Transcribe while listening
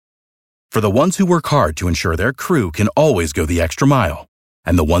For the ones who work hard to ensure their crew can always go the extra mile,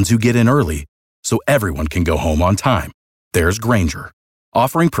 and the ones who get in early so everyone can go home on time, there's Grainger,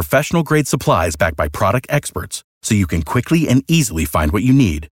 offering professional-grade supplies backed by product experts so you can quickly and easily find what you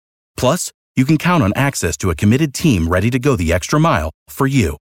need. Plus, you can count on access to a committed team ready to go the extra mile for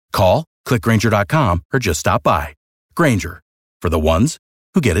you. Call, click Grainger.com, or just stop by. Grainger, for the ones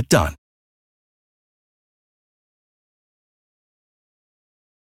who get it done.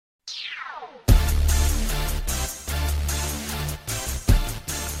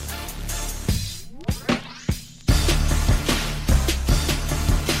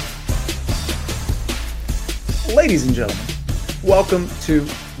 Ladies and gentlemen, welcome to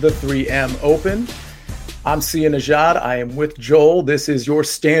the 3M Open. I'm Sia Najad. I am with Joel. This is your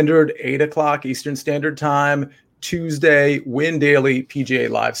standard 8 o'clock Eastern Standard Time, Tuesday, Win Daily PGA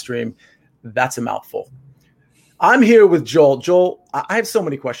live stream. That's a mouthful. I'm here with Joel. Joel, I have so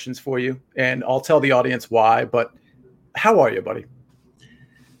many questions for you, and I'll tell the audience why, but how are you, buddy?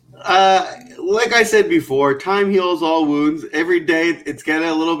 Like I said before, time heals all wounds. Every day it's getting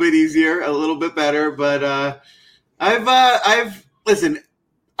a little bit easier, a little bit better, but listen,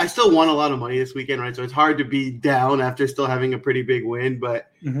 I still won a lot of money this weekend, right? So it's hard to be down after still having a pretty big win,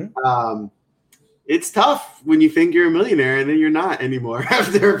 but it's tough when you think you're a millionaire and then you're not anymore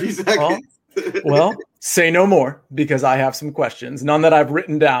after a few seconds. Well, say no more, because I have some questions, none that I've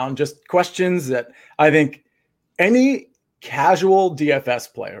written down, just questions that I think any casual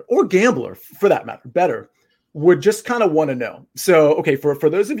DFS player or gambler, for that matter, better, would just kind of want to know. So, okay, for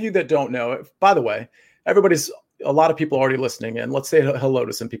those of you that don't know, by the way, a lot of people already listening in. Let's say hello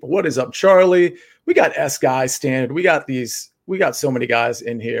to some people. What is up, Charlie? We got S guys standard. We got so many guys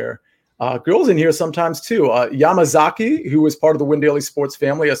in here. Girls in here sometimes too. Yamazaki, who is part of the Win Daily Sports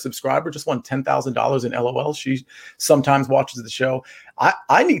family, a subscriber, just won $10,000 in LOL. She sometimes watches the show.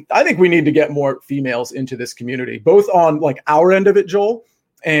 I think we need to get more females into this community, both on like our end of it, Joel.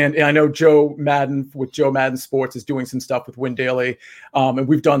 And I know Joe Madden with Joe Madden Sports is doing some stuff with Win Daily. And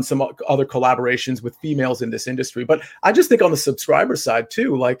we've done some other collaborations with females in this industry. But I just think on the subscriber side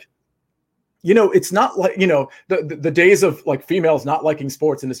too, like, you know, it's not like, you know, the days of like females not liking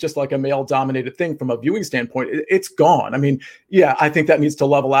sports and it's just like a male dominated thing from a viewing standpoint, it's gone. I mean, yeah, I think that needs to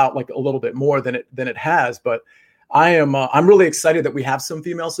level out like a little bit more than it has. But I'm really excited that we have some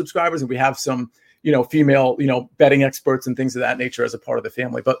female subscribers and we have some, you know, female, you know, betting experts and things of that nature as a part of the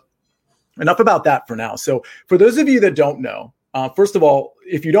family. But enough about that for now. So for those of you that don't know, first of all,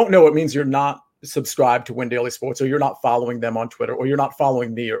 if you don't know, it means you're not subscribed to Win Daily Sports, or you're not following them on Twitter, or you're not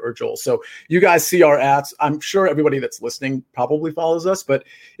following me or Joel. So you guys see our ads. I'm sure everybody that's listening probably follows us, but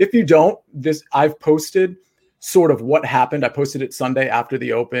if you don't, I've posted sort of what happened. I posted it Sunday after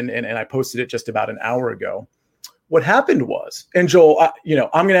the Open, and I posted it just about an hour ago. What happened was, and Joel,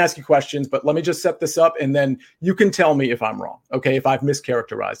 I'm going to ask you questions, but let me just set this up, and then you can tell me if I'm wrong, okay, if I've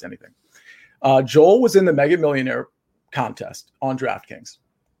mischaracterized anything. Joel was in the Mega Millionaire contest on DraftKings.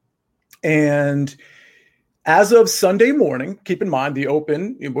 And as of Sunday morning, keep in mind the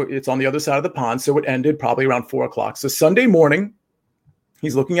Open, it's on the other side of the pond, so it ended probably around 4 o'clock. So Sunday morning,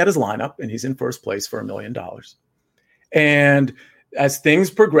 he's looking at his lineup, and he's in first place for $1 million. And as things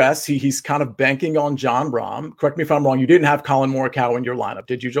progress, he's kind of banking on Jon Rahm. Correct me if I'm wrong. You didn't have Colin Morikawa in your lineup,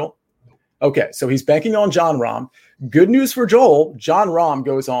 did you, Joel? Okay, so he's banking on Jon Rahm. Good news for Joel, Jon Rahm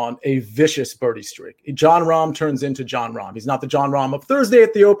goes on a vicious birdie streak. Jon Rahm turns into Jon Rahm. He's not the Jon Rahm of Thursday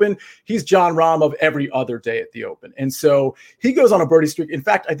at the Open. He's Jon Rahm of every other day at the Open. And so he goes on a birdie streak. In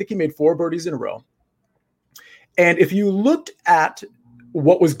fact, I think he made 4 birdies in a row. And if you looked at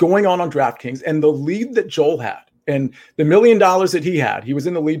what was going on DraftKings and the lead that Joel had, and the $1 million that he was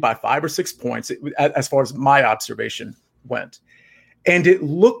in the lead by 5 or 6 points, as far as my observation went. And it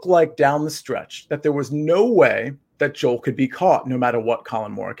looked like down the stretch that there was no way that Joel could be caught no matter what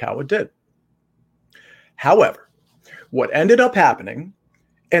Colin Morikawa did. However, what ended up happening,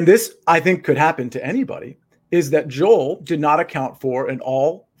 and this I think could happen to anybody, is that Joel did not account for an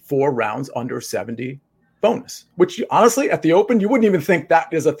all 4 rounds under 70 bonus, which honestly at the Open, you wouldn't even think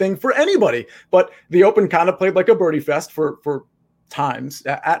that is a thing for anybody. But the Open kind of played like a birdie fest for times,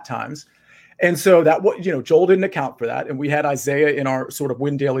 at times. And so that, Joel didn't account for that. And we had Isaiah in our sort of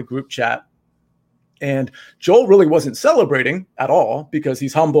Win Daily group chat. And Joel really wasn't celebrating at all because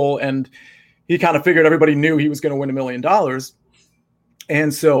he's humble and he kind of figured everybody knew he was going to win $1 million.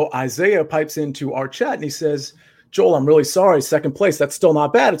 And so Isaiah pipes into our chat and he says, Joel, I'm really sorry. Second place. That's still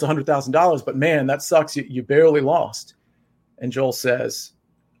not bad. It's $100,000, but man, that sucks. You barely lost. And Joel says,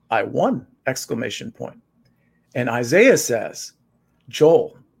 I won! ! And Isaiah says,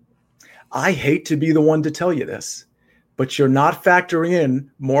 Joel, I hate to be the one to tell you this, but you're not factoring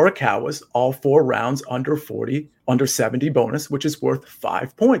in Morikawa's all 4 rounds under 70 bonus, which is worth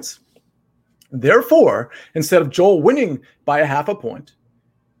 5 points. Therefore, instead of Joel winning by a half a point,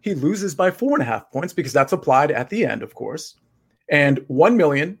 he loses by 4.5 points because that's applied at the end, of course. And 1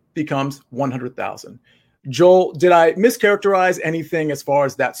 million becomes 100,000. Joel, did I mischaracterize anything as far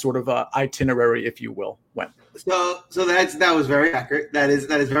as that sort of itinerary, if you will, went? So that was very accurate. That is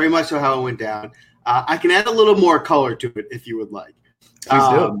very much so how it went down. I can add a little more color to it if you would like. Please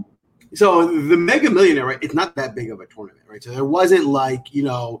do. So the Mega Millionaire, right? It's not that big of a tournament, right? So there wasn't like,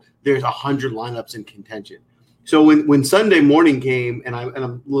 there's 100 lineups in contention. So when Sunday morning came and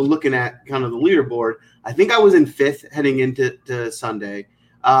I'm looking at kind of the leaderboard, I think I was in 5th heading into Sunday.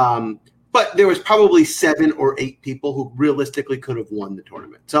 But there was probably 7 or 8 people who realistically could have won the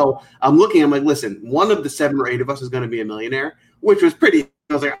tournament. So I'm like, listen, one of the 7 or 8 of us is going to be a millionaire, which was pretty.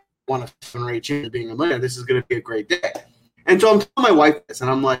 I was like, I want a 7 or 8 chance of being a millionaire. This is going to be a great day. And so I'm telling my wife this, and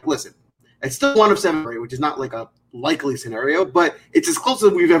I'm like, listen, it's still 1 of 7 or 8, which is not like a likely scenario, but it's as close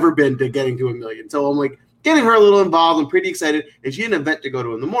as we've ever been to getting to a million. So I'm like getting her a little involved. I'm pretty excited. And she had an event to go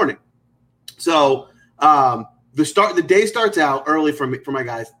to in the morning. So the day starts out early for my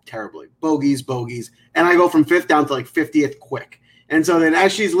guys terribly. Bogeys. And I go from 5th down to like 50th quick. And so then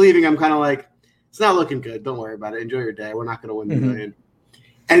as she's leaving, I'm kind of like, it's not looking good. Don't worry about it. Enjoy your day. We're not going to win the million.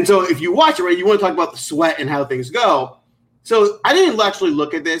 And so if you watch it, right, you want to talk about the sweat and how things go. So I didn't actually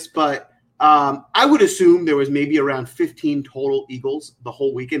look at this, but I would assume there was maybe around 15 total Eagles the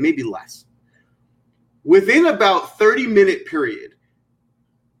whole weekend, maybe less. Within about 30-minute period,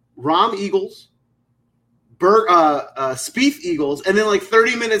 Rahm Eagles, Spieth Eagles, and then like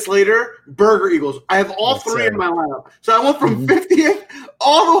 30 minutes later, Berger Eagles. I have all 3 in my lineup. So I went from 50th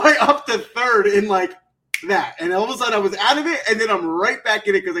all the way up to 3rd in like that. And all of a sudden I was out of it, and then I'm right back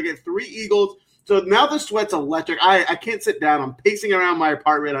in it because I get 3 Eagles. So now the sweat's electric. I can't sit down. I'm pacing around my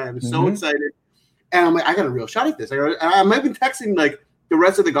apartment. I am so excited. And I'm like, I got a real shot at this. I'm even texting like the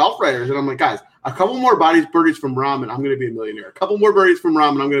rest of the golf writers, and I'm like, guys, a couple more birdies from Rahm, and I'm going to be a millionaire. A couple more birdies from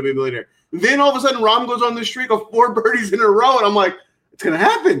Rahm, and I'm going to be a millionaire. Then all of a sudden, Rahm goes on this streak of 4 birdies in a row, and I'm like, it's going to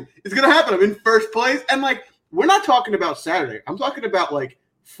happen. It's going to happen. I'm in first place. And like, we're not talking about Saturday. I'm talking about like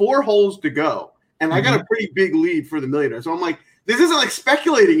 4 holes to go, and I got a pretty big lead for the millionaire. So I'm like, this isn't like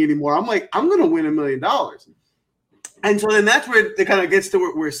speculating anymore. I'm like, I'm going to win $1 million. And so then that's where it kind of gets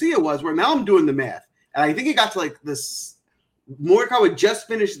to where Sia was, where now I'm doing the math. And I think it got to like this. Morikawa just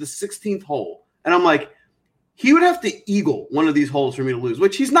finished the 16th hole. And I'm like, he would have to eagle one of these holes for me to lose,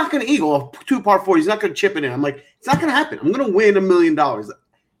 which he's not going to eagle a 2 par 4. He's not going to chip it in. I'm like, it's not going to happen. I'm going to win $1 million.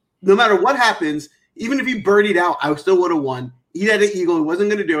 No matter what happens, even if he birdied out, I still would have won. He had an eagle. He wasn't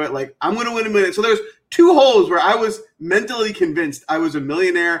going to do it. Like, I'm going to win $1 million. So there's 2 holes where I was mentally convinced I was a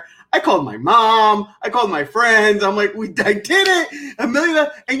millionaire. I called my mom. I called my friends. I'm like, I did it. $1 million.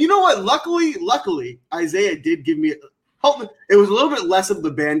 And you know what? Luckily, Isaiah did give me help me. It was a little bit less of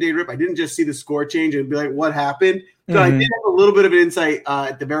the Band-Aid rip. I didn't just see the score change and be like, what happened? So I did have a little bit of an insight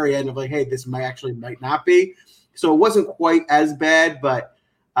at the very end of like, hey, this might not be. So it wasn't quite as bad, but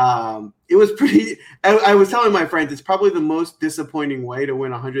it was pretty – I was telling my friends it's probably the most disappointing way to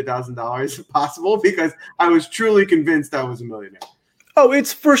win $100,000 possible because I was truly convinced I was a millionaire. Oh,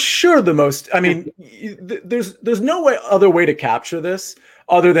 it's for sure the most. I mean, there's no other way to capture this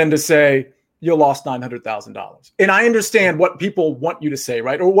other than to say you lost $900,000. And I understand what people want you to say,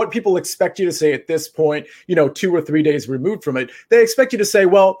 right? Or what people expect you to say at this point, 2 or 3 days removed from it. They expect you to say,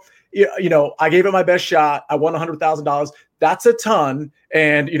 well, I gave it my best shot. I won $100,000. That's a ton.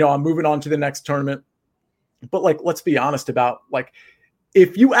 And, I'm moving on to the next tournament. But like, let's be honest about like,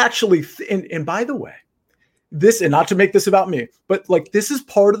 if you actually, and by the way, this, and not to make this about me, but like, this is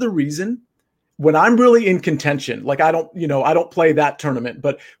part of the reason when I'm really in contention, like I don't play that tournament,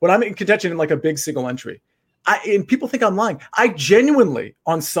 but when I'm in contention in like a big single entry, and people think I'm lying, I genuinely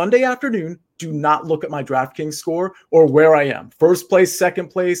on Sunday afternoon do not look at my DraftKings score or where I am. First place, second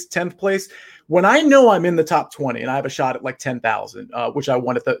place, 10th place. When I know I'm in the top 20 and I have a shot at like 10,000, which I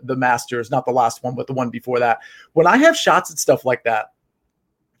won at the Masters, not the last one, but the one before that. When I have shots at stuff like that,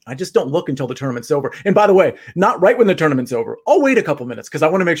 I just don't look until the tournament's over. And by the way, not right when the tournament's over. I'll wait a couple minutes because I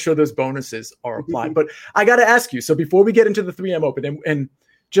want to make sure those bonuses are applied. But I got to ask you, so before we get into the 3M Open, and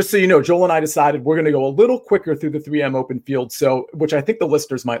just so you know, Joel and I decided we're going to go a little quicker through the 3M Open field, so which I think the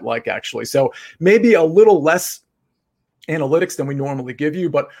listeners might like, actually. So maybe a little less analytics than we normally give you,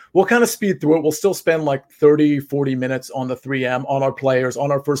 but we'll kind of speed through it. We'll still spend like 30, 40 minutes on the 3M, on our players,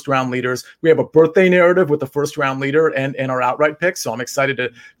 on our first round leaders. We have a birthday narrative with the first round leader and our outright picks. So I'm excited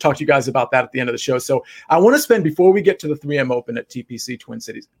to talk to you guys about that at the end of the show. So I want to spend, before we get to the 3M Open at TPC Twin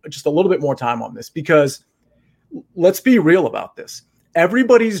Cities, just a little bit more time on this because let's be real about this.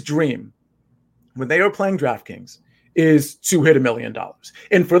 Everybody's dream when they are playing DraftKings is to hit $1 million.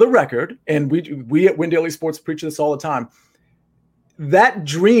 And for the record, and we at Win Daily Sports preach this all the time, that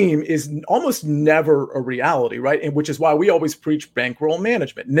dream is almost never a reality, right? And which is why we always preach bankroll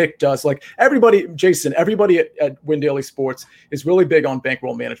management. Nick does, like everybody, Jason, everybody at Win Daily Sports is really big on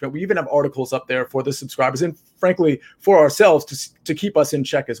bankroll management. We even have articles up there for the subscribers and frankly for ourselves to keep us in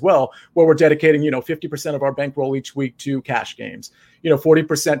check as well, where we're dedicating, 50% of our bankroll each week to cash games,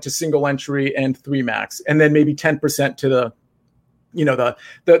 40% to single entry and 3 max, and then maybe 10% to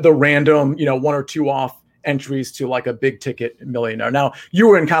the random, 1 or 2 off entries to like a big ticket millionaire. Now you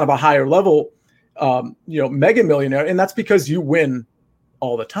were in kind of a higher level, mega millionaire, and that's because you win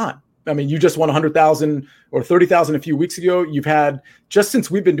all the time. I mean, you just won 100,000 or 30,000 a few weeks ago. You've had, just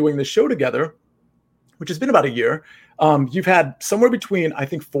since we've been doing this show together, which has been about a year, you've had somewhere between, I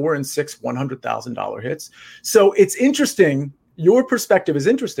think, 4 and 6 $100,000 hits. So it's interesting. Your perspective is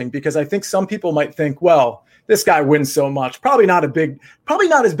interesting because I think some people might think, well, this guy wins so much, probably not as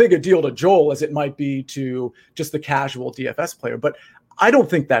big a deal to Joel as it might be to just the casual DFS player. But I don't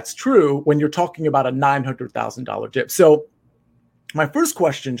think that's true when you're talking about a $900,000 dip. So my first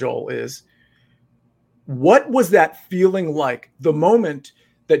question, Joel, is what was that feeling like the moment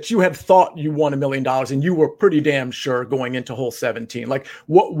that you had thought you won $1 million and you were pretty damn sure going into hole 17? Like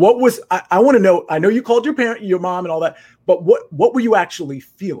what was, I want to know, I know you called your mom and all that, but what were you actually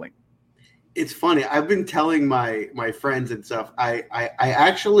feeling? It's funny. I've been telling my friends and stuff. I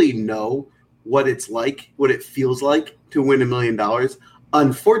actually know what it's like, what it feels like to win $1 million.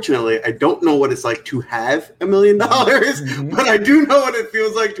 Unfortunately, I don't know what it's like to have $1 million, but I do know what it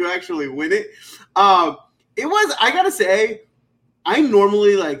feels like to actually win it. I gotta say, I'm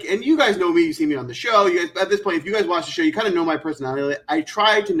normally like, and you guys know me, you see me on the show. You guys, at this point, if you guys watch the show, you kind of know my personality. I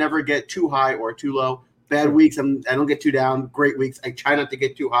try to never get too high or too low. Bad weeks, I don't get too down. Great weeks, I try not to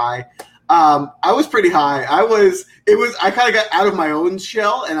get too high. I was pretty high. I kind of got out of my own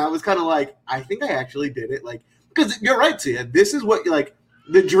shell, and I was kind of like, I think I actually did it. Like, because you're right, Sia. This is what, like,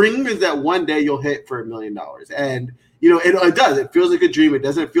 the dream is that one day you'll hit for $1 million. And, it does. It feels like a dream. It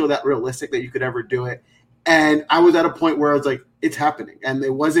doesn't feel that realistic that you could ever do it. And I was at a point where I was like, it's happening. And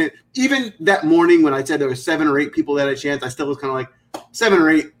it wasn't, even that morning when I said there were 7 or 8 people that had a chance, I still was kind of like, 7 or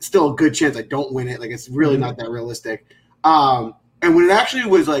 8, still a good chance I don't win it. Like, it's really not that realistic. And when it actually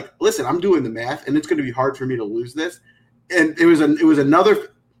was like, listen, I'm doing the math, and it's going to be hard for me to lose this. And it was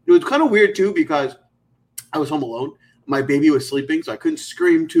kind of weird too, because I was home alone. My baby was sleeping, so I couldn't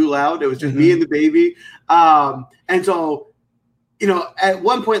scream too loud. It was just me and the baby. And so, at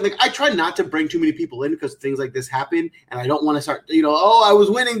one point, like, I try not to bring too many people in because things like this happen, and I don't want to start, I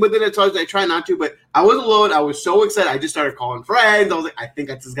was winning, but then I try not to. But I was alone. I was so excited. I just started calling friends. I was like, I think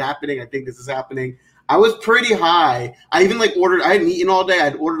this is happening. I think this is happening. I was pretty high. I even ordered. I hadn't eaten all day.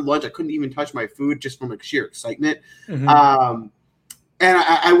 I'd ordered lunch. I couldn't even touch my food just from sheer excitement. And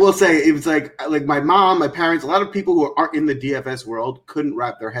I will say it was like my mom, my parents, a lot of people who aren't in the DFS world couldn't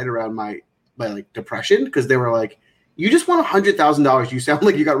wrap their head around my depression, because they were like, "You just won $100,000. You sound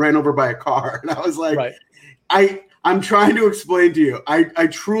like you got ran over by a car." And I was like, right. I'm trying to explain to you. I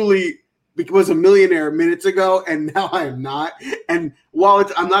truly was a millionaire minutes ago, and now I am not. And while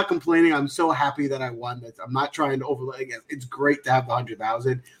I'm not complaining, I'm so happy that I won this. I'm not trying to overlay it. It's great to have the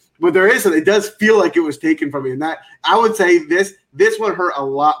 100,000, but it does feel like it was taken from me. And that, I would say this one hurt a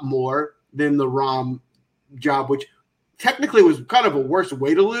lot more than the ROM job, which technically was kind of a worse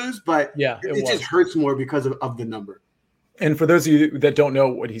way to lose, but it just hurts more because of the number. And for those of you that don't know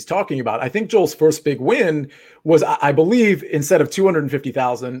what he's talking about, I think Joel's first big win was, I believe, instead of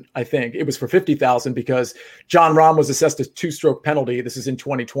 250,000, I think it was for 50,000, because John Rahm was assessed a 2-stroke penalty. This is in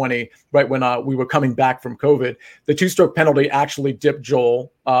 2020, right when we were coming back from COVID. The 2-stroke penalty actually dipped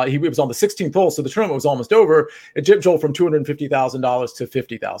Joel. He was on the 16th hole, so the tournament was almost over. It dipped Joel from $250,000 to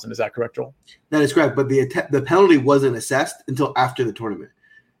 $50,000. Is that correct, Joel? That is correct, but the penalty wasn't assessed until after the tournament.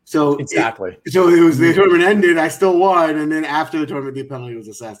 So exactly. It was the tournament ended, I still won, and then after the tournament, the penalty was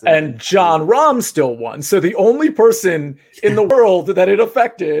assessed. And John Rahm still won. So the only person in the world that it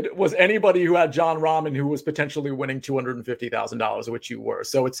affected was anybody who had John Rahm and who was potentially winning $250,000, which you were.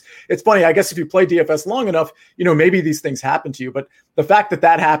 So it's funny. I guess if you play DFS long enough, maybe these things happen to you. But the fact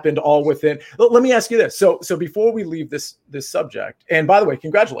that happened all within. Let me ask you this. So before we leave this subject, and by the way,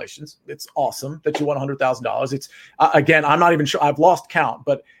 congratulations. It's awesome that you won $100,000. It's again, I'm not even sure. I've lost count,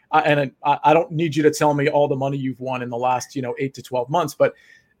 but. I don't need you to tell me all the money you've won in the last, 8 to 12 months, but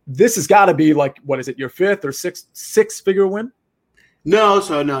this has got to be like, what is it, your 5th or 6th six-figure win? No.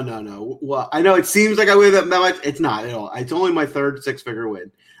 Well, I know it seems like I win that much. It's not at all. It's only my 3rd 6-figure win.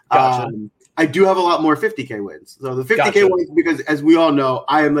 Gotcha. I do have a lot more 50K wins. So the 50K Gotcha. wins, because as we all know,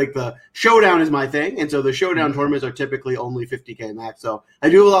 I am like the showdown is my thing. And so the showdown tournaments are typically only 50K max. So I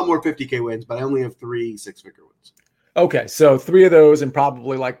do have a lot more 50K wins, but I only have 3 6-figure wins. Okay, so 3 of those and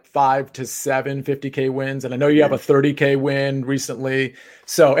probably like 5 to 7 50K wins. And I know you have a 30K win recently.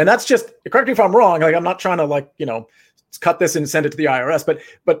 So, and that's just, correct me if I'm wrong, like I'm not trying to like, cut this and send it to the IRS,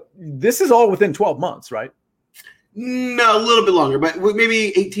 but this is all within 12 months, right? No, a little bit longer, but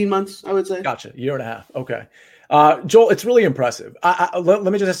maybe 18 months, I would say. Gotcha, year and a half. Okay. Joel, it's really impressive. Let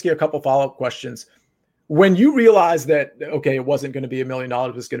me just ask you a couple follow-up questions. When you realized that, okay, it wasn't going to be $1 million,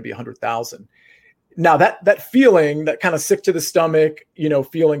 it was going to be 100,000. Now that feeling, that kind of sick to the stomach,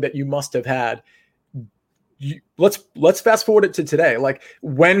 feeling that you must have had, let's fast forward it to today. Like,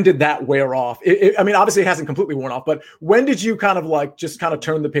 when did that wear off? I mean, obviously it hasn't completely worn off, but when did you kind of like just kind of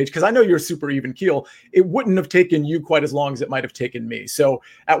turn the page? Because I know you're super even keel. It wouldn't have taken you quite as long as it might have taken me. So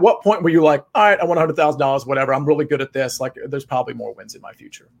at what point were you like, all right, I want $100,000, whatever. I'm really good at this. Like, there's probably more wins in my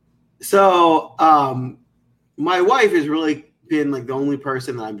future. So my wife has really been like the only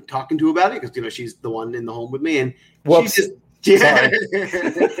person that I'm talking to about it, because she's the one in the home with me, and she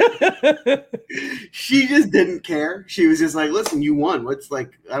just didn't care. She was just like, listen, you won. What's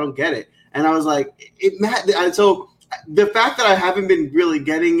like, I don't get it. And I was like, so the fact that I haven't been really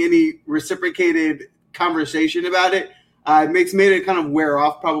getting any reciprocated conversation about it made it kind of wear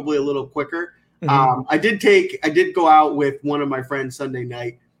off probably a little quicker. Mm-hmm. I did go out with one of my friends Sunday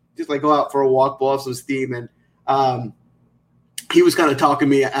night, just like go out for a walk, blow off some steam, and he was kind of talking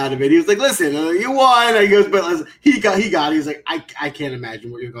me out of it. He was like, listen, you won. I goes, but listen, he got it. He's like, I can't imagine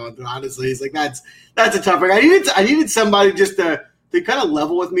what you're going through, honestly. He's like, that's a tough one. I needed somebody just to kind of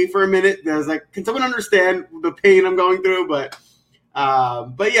level with me for a minute. I was like, can someone understand the pain I'm going through? But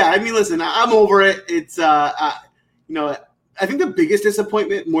yeah, I mean, listen, I'm over it. It's, I think the biggest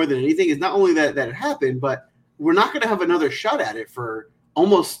disappointment more than anything is not only that it happened, but we're not going to have another shot at it for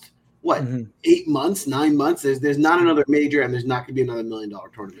almost 8 months, 9 months. There's not another major, and there's not going to be another $1 million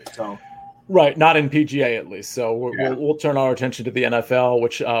tournament. So, right, not in PGA at least. So we'll turn our attention to the NFL,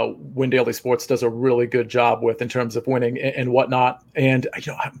 which Win Daily Sports does a really good job with in terms of winning and whatnot. And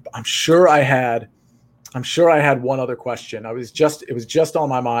I'm sure I had one other question. It was just on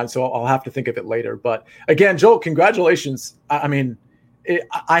my mind, so I'll have to think of it later. But again, Joel, congratulations. I mean,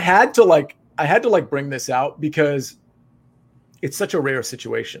 I had to bring this out because it's such a rare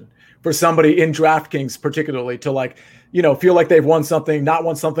situation for somebody in DraftKings particularly to feel like they've won something, not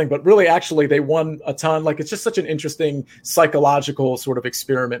won something, but really actually they won a ton. Like, it's just such an interesting psychological sort of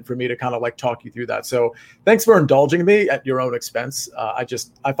experiment for me to kind of like talk you through that. So thanks for indulging me at your own expense. I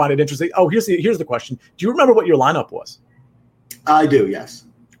find it interesting. Oh, here's the question. Do you remember what your lineup was? I do. Yes.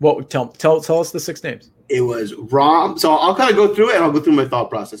 Well, tell us the 6 names. It was Rahm. So I'll kind of go through it, and I'll go through my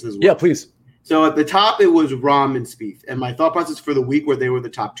thought process as well. Yeah, please. So at the top, it was Rahm and Spieth. And my thought process for the week where they were the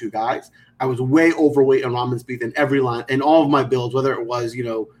top 2 guys, I was way overweight on Rahm and Spieth in every line, in all of my builds, whether it was,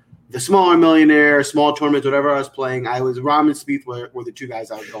 the smaller millionaire, small tournaments, whatever I was playing. I was Rahm and Spieth were the 2 guys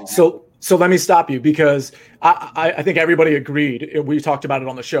I was going after. So let me stop you, because I think everybody agreed. We talked about it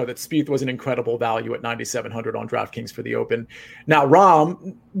on the show that Spieth was an incredible value at 9,700 on DraftKings for the Open. Now,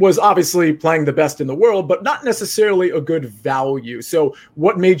 Rahm was obviously playing the best in the world, but not necessarily a good value. So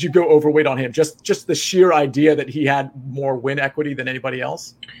what made you go overweight on him? Just the sheer idea that he had more win equity than anybody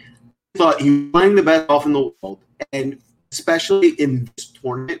else? I thought he was playing the best golf in the world, and especially in this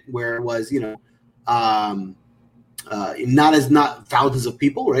tournament where it was, not thousands of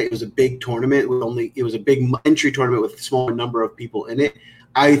people, right? It was a big tournament it was a big entry tournament with a smaller number of people in it.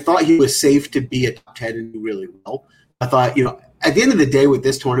 I thought he was safe to be a top 10 and do really well. I thought, at the end of the day with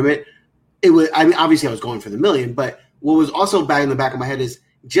this tournament, obviously I was going for the million, but what was also back in the back of my head is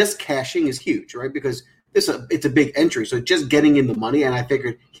just cashing is huge, right? Because it's a big entry. So just getting in the money, and I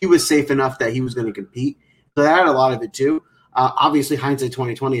figured he was safe enough that he was going to compete. So that had a lot of it too. Obviously hindsight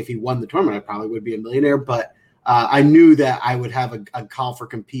 2020, if he won the tournament, I probably would be a millionaire, but I knew that I would have a call for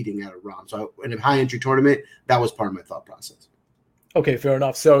competing at a Rahm. So in a high entry tournament, that was part of my thought process. Okay, fair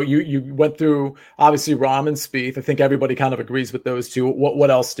enough. So you went through obviously Rahm and Spieth. I think everybody kind of agrees with those 2.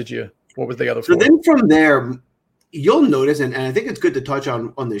 What else what was the other 4? So then from there, you'll notice, and I think it's good to touch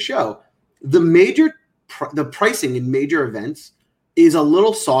on the show, the pricing in major events is a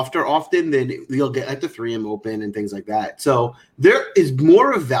little softer often than you'll get at the 3M Open and things like that. So there is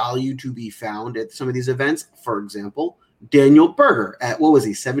more of value to be found at some of these events. For example, Daniel Berger at, what was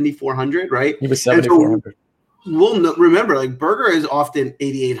he, 7,400, right? He was 7,400. We'll remember, like, Berger is often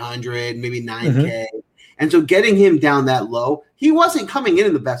 8,800, maybe 9K. And so getting him down that low, he wasn't coming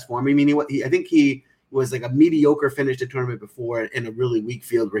in the best form. I mean, I think he was like a mediocre finish to tournament before in a really weak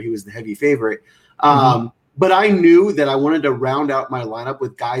field where he was the heavy favorite. But I knew that I wanted to round out my lineup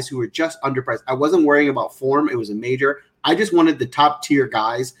with guys who were just underpriced. I wasn't worrying about form. It was a major. I just wanted the top tier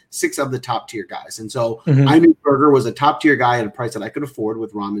guys, 6 of the top tier guys. And so I knew Berger was a top tier guy at a price that I could afford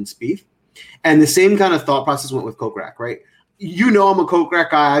with Rahm Spieth. And the same kind of thought process went with Kokrak, right? You know, I'm a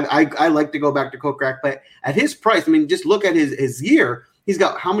Kokrak guy. I like to go back to Kokrak, but at his price, I mean, just look at his year. He's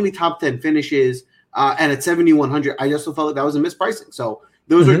got how many top 10 finishes, and at 7,100, I just felt like that was a mispricing. So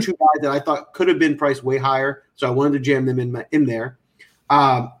those are 2 guys that I thought could have been priced way higher. So I wanted to jam them in there.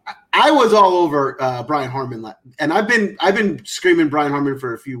 I was all over Brian Harman, and I've been screaming Brian Harman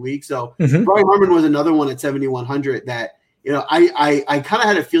for a few weeks. So Brian Harman was another one at 7,100 that, you know, I kind of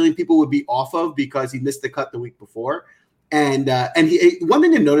had a feeling people would be off of because he missed the cut the week before. And one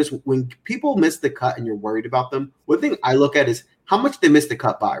thing to notice when people miss the cut and you're worried about them, one thing I look at is how much they missed the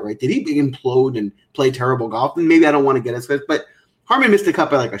cut by, right? Did he implode and play terrible golf? And maybe I don't want to get as good, but Harman missed the cut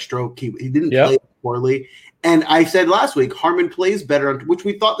by like a stroke. He didn't play poorly. And I said last week, Harman plays better, which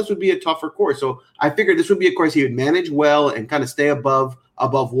we thought this would be a tougher course. So I figured this would be a course he would manage well and kind of stay above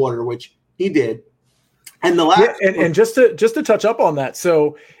water, which he did. And the last and just to touch up on that.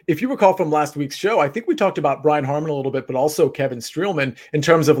 So if you recall from last week's show, I think we talked about Brian Harman a little bit, but also Kevin Streelman in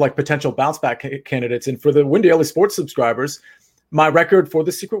terms of like potential bounce back candidates. And for the Win Daily Sports subscribers, my record for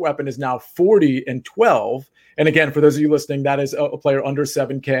the secret weapon is now 40-12. And again, for those of you listening, that is a player under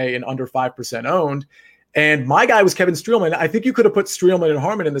 7K and under 5% owned. And my guy was Kevin Streelman. I think you could have put Streelman and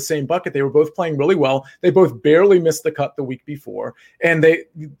Harman in the same bucket. They were both playing really well. They both barely missed the cut the week before. And they,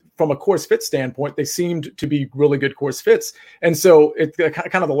 from a course fit standpoint, they seemed to be really good course fits. And so it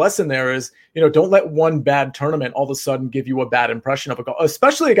kind of the lesson there is, you know, don't let one bad tournament all of a sudden give you a bad impression of a golf,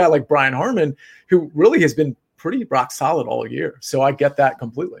 especially a guy like Brian Harman, who really has been pretty rock solid all year. So I get that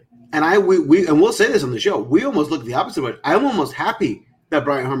completely. And we'll say this on the show. We almost look the opposite way. I'm almost happy that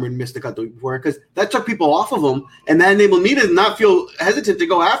Brian Harman missed the cut the week before because that took people off of him, and that enabled me to not feel hesitant to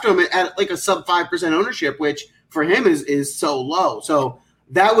go after him at like a sub 5% ownership, which for him is so low. So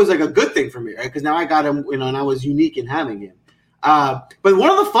that was like a good thing for me, right? Because now I got him, you know, and I was unique in having him. But one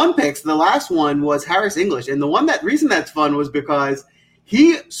of the fun picks, the last one, was Harris English, and the reason that's fun was because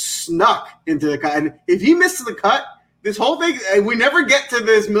he snuck into the cut, and if he misses the cut, this whole thing, we never get to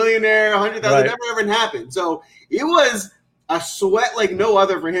this millionaire 100,000, never even happened. So it was a sweat like no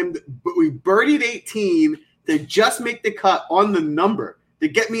other for him, but we birdied 18 to just make the cut on the number to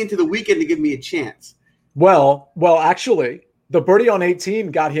get me into the weekend to give me a chance. Well, actually, the birdie on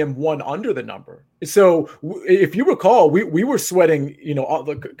 18 got him 1 under the number. So if you recall, we were sweating, you know,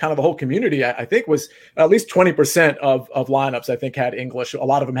 kind of the whole community, I think was at least 20% of lineups, I think, had English. A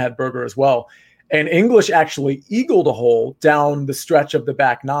lot of them had Berger as well. And English actually eagled a hole down the stretch of the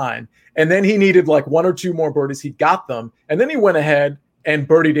back 9. And then he needed like 1 or 2 more birdies. He got them. And then he went ahead and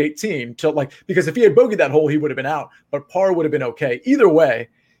birdied 18 because if he had bogeyed that hole, he would have been out, but par would have been okay. Either way,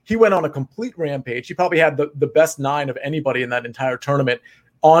 he went on a complete rampage. He probably had the best 9 of anybody in that entire tournament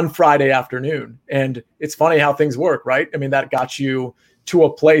on Friday afternoon. And it's funny how things work, right? I mean, that got you to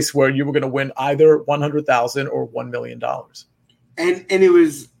a place where you were going to win either 100,000 or $1 million. And it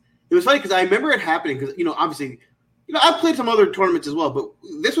was funny because I remember it happening because, you know, obviously, you know, I've played some other tournaments as well, but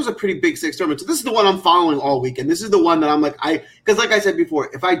this was a pretty big 6 tournament. So this is the one I'm following all weekend. This is the one that I'm like, because like I said before,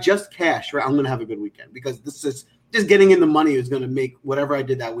 if I just cash, right, I'm going to have a good weekend because this is just getting in the money is going to make whatever I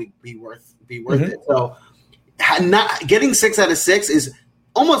did that week be worth it. So not getting 6 out of 6 is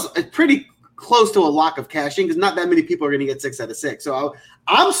almost pretty close to a lock of cashing because not that many people are going to get 6 out of 6. So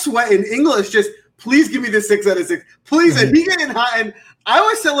I'm sweating English. Just please give me the 6 out of 6, please. And he getting hot and. I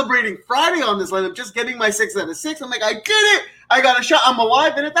was celebrating Friday on this lineup, just getting my 6 out of 6. I'm like, I did it. I got a shot. I'm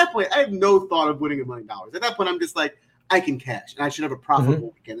alive. And at that point, I have no thought of winning $1 million. At that point, I'm just like, I can cash, and I should have a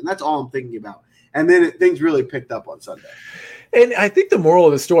profitable weekend. And that's all I'm thinking about. And then things really picked up on Sunday. And I think the moral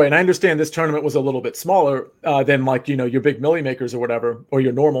of the story, and I understand this tournament was a little bit smaller than like, you know, your big milli makers or whatever, or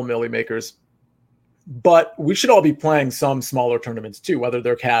your normal milli makers. But we should all be playing some smaller tournaments too, whether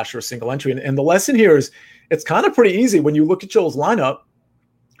they're cash or single entry. And the lesson here is it's kind of pretty easy when you look at Joel's lineup.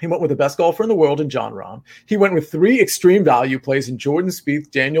 He went with the best golfer in the world in Jon Rahm. He went with 3 extreme value plays in Jordan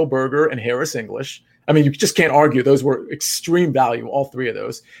Spieth, Daniel Berger, and Harris English. I mean, you just can't argue. Those were extreme value, all 3 of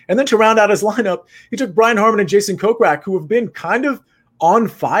those. And then to round out his lineup, he took Brian Harman and Jason Kokrak, who have been kind of on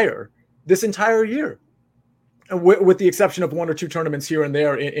fire this entire year, with the exception of 1 or 2 tournaments here and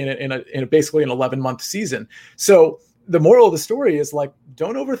there in basically an 11-month season. So the moral of the story is like,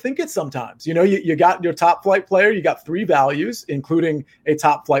 don't overthink it sometimes. You got your top flight player, you got 3 values, including a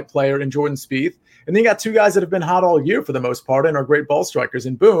top flight player in Jordan Spieth. And then you got 2 guys that have been hot all year for the most part and are great ball strikers.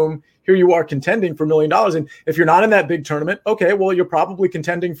 And boom, here you are contending for $1 million. And if you're not in that big tournament, okay, well, you're probably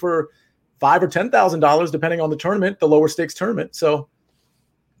contending for $5,000 or $10,000, depending on the tournament, the lower stakes tournament. So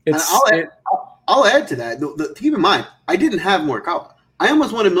I'll add to that. Keep in mind, I didn't have Morikawa. I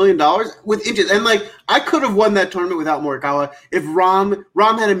almost won $1 million with inches. And like, I could have won that tournament without Morikawa if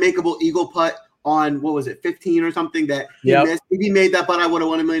Rahm had a makeable eagle putt on, what was it, 15 or something that he missed. If he made that putt, I would have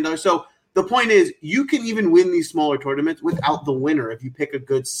won $1 million. So the point is, you can even win these smaller tournaments without the winner if you pick a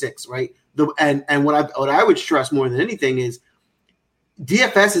good 6, right? And what I would stress more than anything is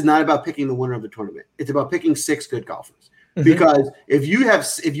DFS is not about picking the winner of the tournament. It's about picking 6 good golfers. Mm-hmm. Because if you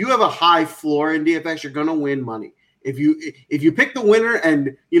have a high floor in DFS, you're going to win money. If you pick the winner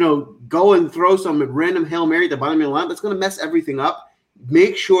and go and throw some random Hail Mary at the bottom of your line, that's going to mess everything up.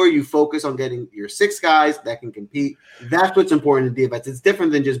 Make sure you focus on getting your 6 guys that can compete. That's what's important in DFS. It's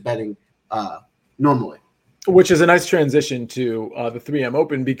different than just betting normally. Which is a nice transition to the 3M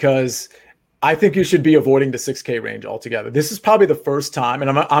Open, because I think you should be avoiding the 6K range altogether. This is probably the first time, and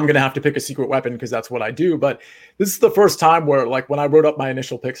I'm going to have to pick a secret weapon because that's what I do. But this is the first time where, like, when I wrote up my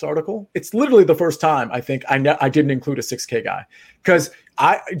initial picks article, it's literally the first time I think I didn't include a 6K guy. Because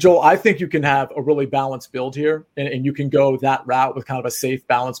Joel, I think you can have a really balanced build here, and you can go that route with kind of a safe,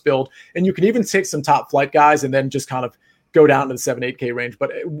 balanced build. And you can even take some top flight guys and then just kind of go down to the 7-8K range.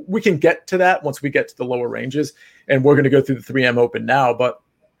 But we can get to that once we get to the lower ranges. And we're going to go through the 3M Open now. But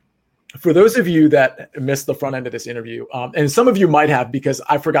for those of you that missed the front end of this interview, and some of you might have because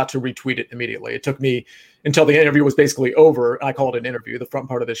I forgot to retweet it immediately. It took me until the interview was basically over. I call it an interview, the front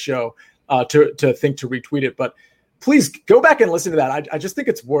part of the show, to think to retweet it. But please go back and listen to that. I just think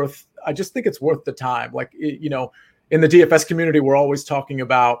it's worth the time. Like, in the DFS community, we're always talking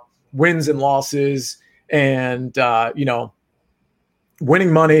about wins and losses and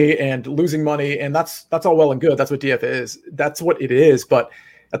winning money and losing money, and that's all well and good. That's what DFS is. That's what it is. But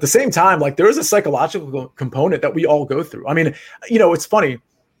at the same time, like, there is a psychological component that we all go through. I mean, it's funny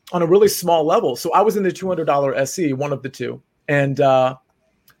on a really small level. So I was in the $200 SC, one of the 2, and I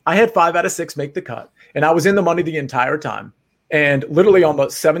had 5 out of 6 make the cut, and I was in the money the entire time. And literally on the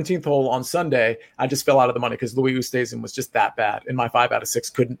 17th hole on Sunday, I just fell out of the money because Louis Oosthuizen was just that bad, and my 5 out of 6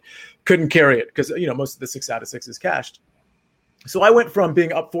 couldn't carry it because most of the 6 out of 6 is cashed. So I went from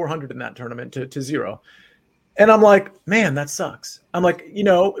being up 400 in that tournament to 0. And I'm like, man, that sucks. I'm like, I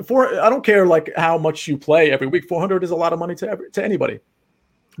don't care like how much you play every week. 400 is a lot of money to anybody.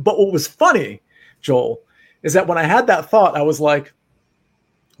 But what was funny, Joel, is that when I had that thought, I was like,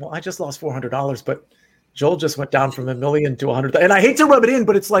 well, I just lost $400, but Joel just went down from $1 million to 100. And I hate to rub it in,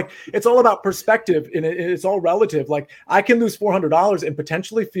 but it's like, it's all about perspective and it's all relative. Like, I can lose $400 and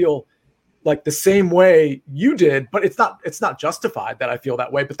potentially feel like the same way you did, but it's not justified that I feel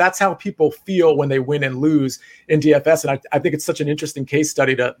that way. But that's how people feel when they win and lose in DFS. And I think it's such an interesting case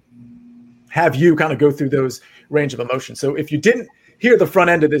study to have you kind of go through those range of emotions. So if you didn't hear the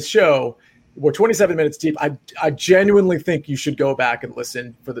front end of this show, we're 27 minutes deep. I genuinely think you should go back and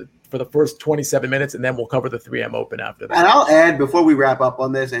listen for the first 27 minutes, and then we'll cover the 3M Open after that. And I'll add before we wrap up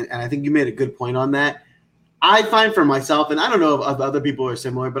on this, and I think you made a good point on that. I find for myself, and I don't know if other people are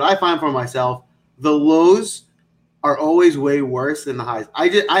similar, but I find for myself, the lows are always way worse than the highs.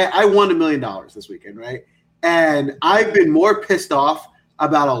 I won $1 million this weekend, right? And I've been more pissed off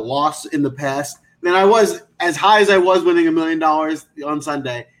about a loss in the past than I was as high as I was winning $1 million on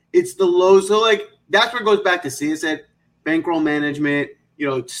Sunday. It's the lows. So, like, that's where it goes back to CSN, bankroll management,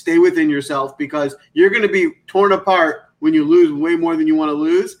 stay within yourself, because you're going to be torn apart when you lose way more than you want to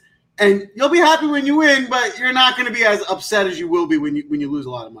lose. And you'll be happy when you win, but you're not going to be as upset as you will be when you lose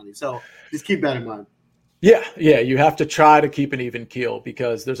a lot of money. So just keep that in mind. Yeah. You have to try to keep an even keel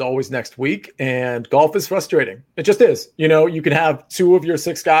because there's always next week, and golf is frustrating. It just is. You can have 2 of your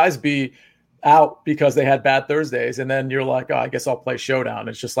 6 guys be out because they had bad Thursdays, and then you're like, oh, I guess I'll play Showdown.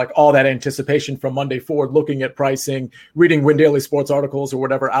 It's just like all that anticipation from Monday forward, looking at pricing, reading Win Daily Sports articles or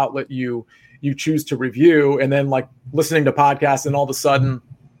whatever outlet you choose to review, and then like listening to podcasts, and all of a sudden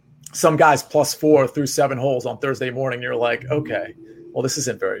some guys +4 through 7 holes on Thursday morning. You're like, okay, well, this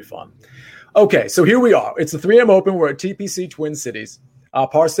isn't very fun. Okay, so here we are. It's the 3M Open. We're at TPC Twin Cities,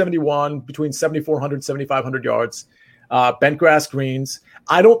 par 71, between 7,400, 7,500 yards, bent grass greens.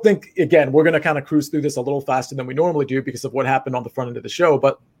 I don't think, again, we're going to kind of cruise through this a little faster than we normally do because of what happened on the front end of the show,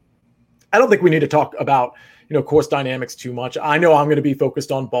 but I don't think we need to talk about, course dynamics too much. I know I'm going to be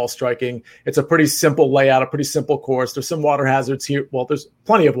focused on ball striking. It's a pretty simple layout, a pretty simple course. There's some water hazards here. Well, there's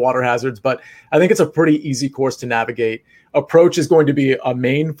plenty of water hazards, but I think it's a pretty easy course to navigate. Approach is going to be a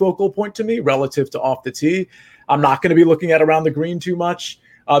main focal point to me relative to off the tee. I'm not going to be looking at around the green too much.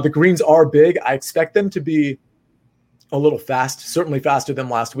 The greens are big. I expect them to be a little fast, certainly faster than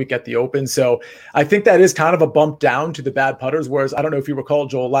last week at the Open. So I think that is kind of a bump down to the bad putters. Whereas I don't know if you recall,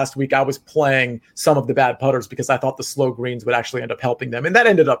 Joel, last week I was playing some of the bad putters because I thought the slow greens would actually end up helping them. And that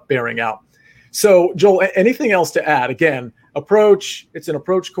ended up bearing out. So Joel, anything else to add? Again, approach, it's an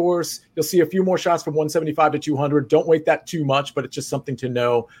approach course. You'll see a few more shots from 175 to 200. Don't weight that too much, but it's just something to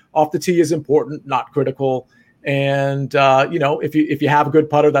know. Off the tee is important, not critical. And, if you have a good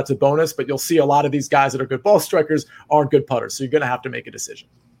putter, that's a bonus, but you'll see a lot of these guys that are good ball strikers aren't good putters. So you're going to have to make a decision.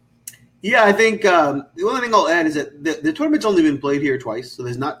 Yeah, I think the only thing I'll add is that the tournament's only been played here twice, so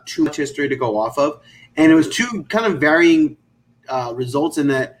there's not too much history to go off of. And it was two kind of varying results in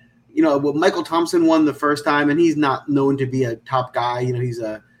that, Michael Thompson won the first time, and he's not known to be a top guy. He's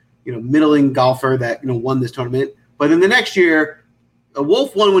a, middling golfer that, won this tournament. But then the next year,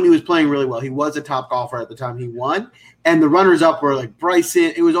 Wolf won when he was playing really well. He was a top golfer at the time he won. And the runners-up were like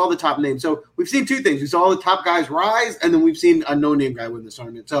Bryson. It was all the top names. So we've seen two things. We saw the top guys rise, and then we've seen a no-name guy win this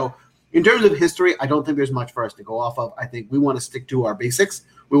tournament. So in terms of history, I don't think there's much for us to go off of. I think we want to stick to our basics.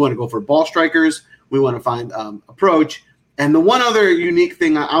 We want to go for ball strikers. We want to find approach. And the one other unique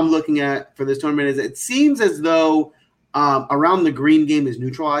thing I'm looking at for this tournament is it seems as though around the green game is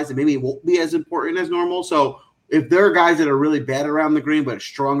neutralized, and maybe it won't be as important as normal. So if there are guys that are really bad around the green but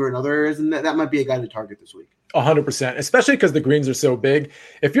stronger in other areas, then that might be a guy to target this week. 100%, especially because the greens are so big.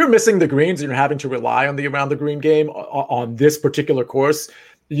 If you're missing the greens and you're having to rely on the around the green game on this particular course,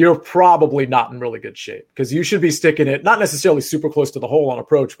 you're probably not in really good shape because you should be sticking it, not necessarily super close to the hole on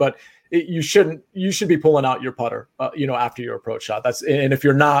approach, but you should be pulling out your putter, after your approach shot. And if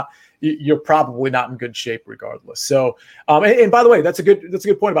you're not, you're probably not in good shape regardless. So, and by the way, that's a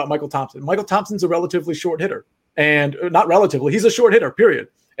good point about Michael Thompson. Michael Thompson's a relatively short hitter. And not relatively, he's a short hitter, period.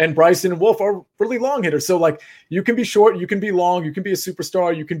 And Bryson and Wolf are really long hitters. So like you can be short, you can be long, you can be a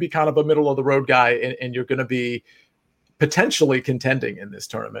superstar, you can be kind of a middle of the road guy, and you're going to be potentially contending in this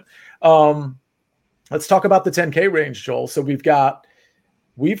tournament. Let's talk about the 10K range, Joel. So we've got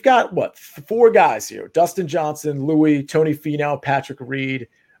what, 4 guys here: Dustin Johnson, Louis, Tony Finau, Patrick Reed.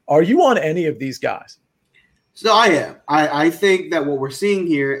 Are you on any of these guys? So I am. I think that what we're seeing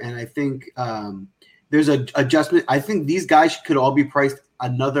here, and I think there's an adjustment. I think these guys could all be priced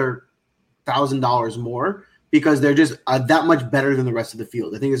another $1,000 more because they're just that much better than the rest of the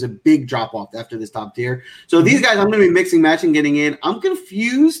field. I think there's a big drop-off after this top tier. So these guys, I'm going to be mixing, matching, getting in. I'm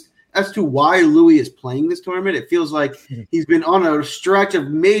confused as to why Louis is playing this tournament. It feels like he's been on a stretch of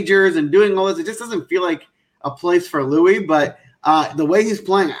majors and doing all this. It just doesn't feel like a place for Louis. But the way he's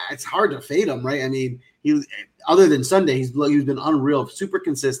playing, it's hard to fade him, right? I mean, other than Sunday, he's been unreal, super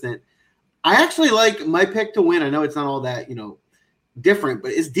consistent. I actually like my pick to win. I know it's not all that, different,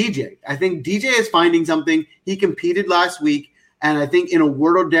 but it's DJ. I think DJ is finding something. He competed last week, and I think in a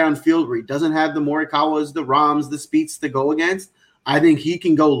whittled down field where he doesn't have the Morikawas, the Rahms, the Spieths to go against, I think he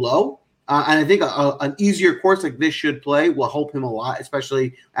can go low. And I think an easier course like this should play will help him a lot,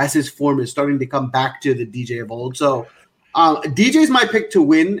 especially as his form is starting to come back to the DJ of old. So DJ is my pick to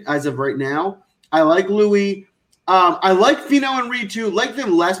win as of right now. I like Louis. I like Finau and Reed too. Like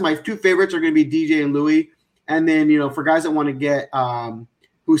them less. My 2 favorites are going to be DJ and Louis. And then, for guys that want to get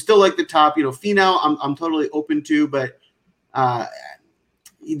who still like the top, Finau, I'm totally open to, but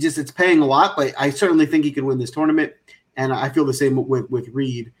it's paying a lot. But I certainly think he can win this tournament, and I feel the same with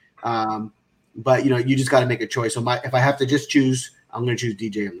Reed. But you just got to make a choice. So if I have to just choose, I'm going to choose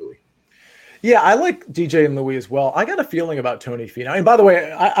DJ and Louis. Yeah, I like DJ and Louis as well. I got a feeling about Tony Finau. And by the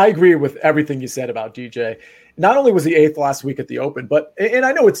way, I agree with everything you said about DJ. Not only was he 8th last week at the Open, and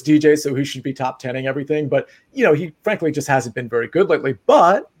I know it's DJ, so he should be top 10ing everything, but he frankly just hasn't been very good lately.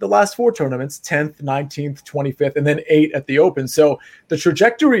 But the last 4 tournaments, 10th, 19th, 25th, and then 8 at the Open. So the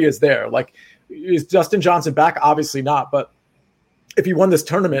trajectory is there. Like, is Dustin Johnson back? Obviously not, but if he won this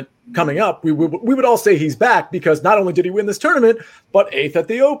tournament coming up, we would all say he's back because not only did he win this tournament, but 8th at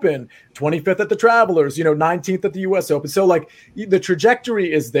the Open, 25th at the Travelers, 19th at the US Open. So like the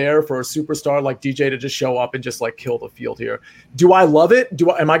trajectory is there for a superstar like DJ to just show up and just like kill the field here. Do I love it?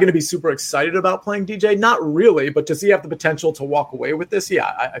 Am I going to be super excited about playing DJ? Not really, but does he have the potential to walk away with this?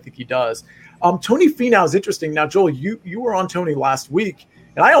 Yeah, I think he does. Tony Finau is interesting. Now, Joel, you were on Tony last week.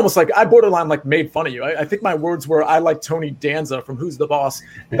 And I borderline made fun of you. I think my words were, I like Tony Danza from Who's the Boss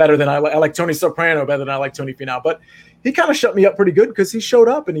better than I like Tony Soprano better than I like Tony Finau. But he kind of shut me up pretty good because he showed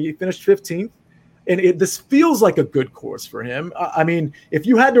up and he finished 15th. And this feels like a good course for him. I mean, if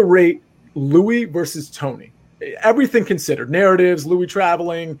you had to rate Louis versus Tony, everything considered, narratives, Louis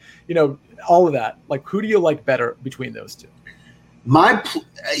traveling, all of that, like, who do you like better between those two?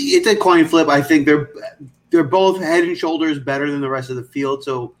 It's a coin flip. I think they're both head and shoulders better than the rest of the field.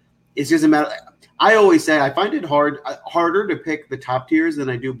 So it's just a matter. I always say I find it harder to pick the top tiers than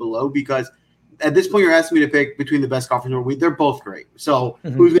I do below, because at this point you're asking me to pick between the best golfers in the week. They're both great. So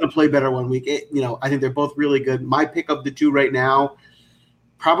who's going to play better one week? I think they're both really good. My pick of the two right now,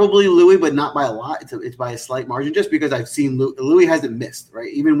 probably Louis, but not by a lot. It's by a slight margin, just because I've seen Louis hasn't missed,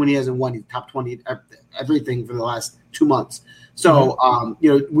 right? Even when he hasn't won, he's top 20 everything for the last 2 months. So,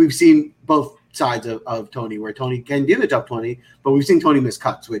 we've seen both sides of Tony, where Tony can do the top 20, but we've seen Tony miss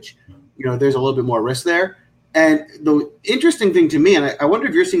cuts, which, there's a little bit more risk there. And the interesting thing to me, and I wonder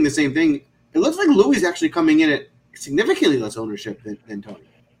if you're seeing the same thing, it looks like Louis is actually coming in at significantly less ownership than Tony.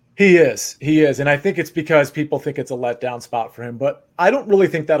 He is. And I think it's because people think it's a letdown spot for him. But I don't really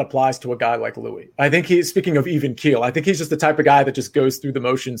think that applies to a guy like Louis. I think speaking of even keel, I think he's just the type of guy that just goes through the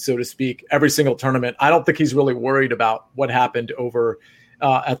motions, so to speak, every single tournament. I don't think he's really worried about what happened over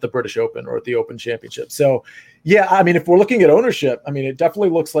at the British Open or at the Open Championship. So, yeah, I mean, if we're looking at ownership, I mean, it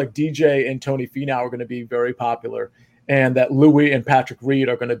definitely looks like DJ and Tony Finau are going to be very popular, and that Louis and Patrick Reed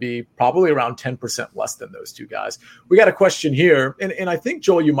are going to be probably around 10% less than those two guys. We got a question here, and I think,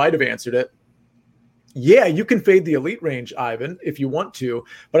 Joel, you might have answered it. Yeah, you can fade the elite range, Ivan, if you want to.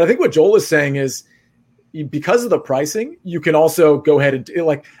 But I think what Joel is saying is, because of the pricing, you can also go ahead and,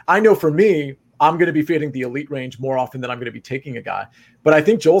 like, I know for me, I'm going to be fading the elite range more often than I'm going to be taking a guy. But I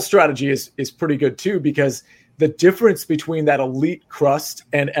think Joel's strategy is pretty good too, because the difference between that elite crust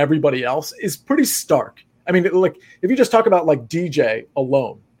and everybody else is pretty stark. I mean, like, if you just talk about like DJ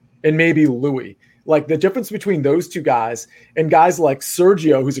alone and maybe Louis, like the difference between those two guys and guys like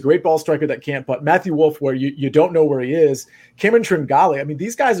Sergio, who's a great ball striker that can't putt, Matthew Wolff, where you don't know where he is, Cameron Tringale. I mean,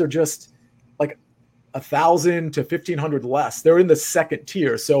 these guys are just like 1,000 to 1,500 less. They're in the second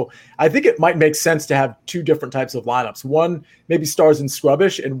tier. So I think it might make sense to have two different types of lineups. One maybe stars and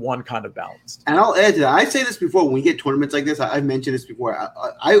scrubbish, and one kind of balanced. And I'll add to that. I say this before, when we get tournaments like this, I've mentioned this before.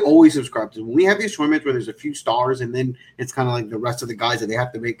 I always subscribe to when we have these tournaments where there's a few stars and then it's kind of like the rest of the guys that they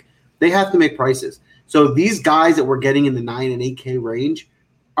have to make prices. So these guys that we're getting in the 9 and 8K range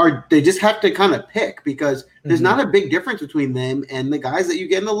they just have to kind of pick, because there's not a big difference between them and the guys that you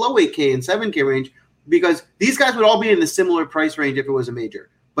get in the low 8K and 7K range, because these guys would all be in the similar price range if it was a major.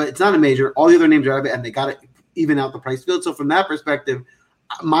 But it's not a major. All the other names are out of it, and they got to even out the price field. So from that perspective,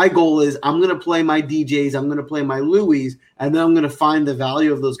 my goal is I'm going to play my DJs, I'm going to play my Louis, and then I'm going to find the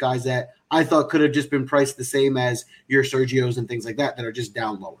value of those guys that I thought could have just been priced the same as your Sergios and things like that are just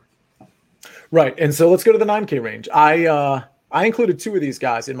down lower. Right. And so let's go to the 9K range. I included two of these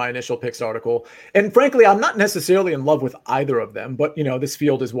guys in my initial picks article. And frankly, I'm not necessarily in love with either of them, but this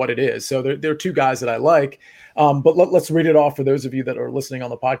field is what it is. So there are two guys that I like. But let's read it off for those of you that are listening on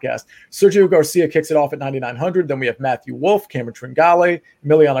the podcast. Sergio Garcia kicks it off at 9,900. Then we have Matthew Wolff, Cameron Tringale,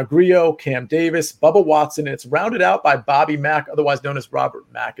 Emiliano Grillo, Cam Davis, Bubba Watson, and it's rounded out by Bobby Mack, otherwise known as Robert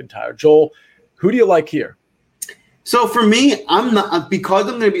McIntyre. Joel, who do you like here? So for me, I'm not, because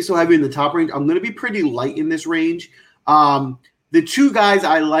I'm going to be so heavy in the top range, I'm going to be pretty light in this range. The two guys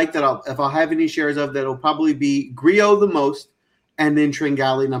I like that if I'll have any shares of, that'll probably be Grillo the most, and then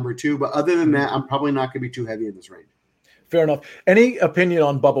Tringale number 2. But other than that, I'm probably not going to be too heavy in this range. Fair enough. Any opinion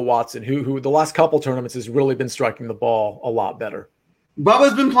on Bubba Watson, who the last couple tournaments has really been striking the ball a lot better?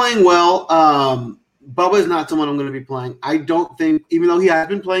 Bubba's been playing well. Bubba is not someone I'm going to be playing. I don't think, even though he has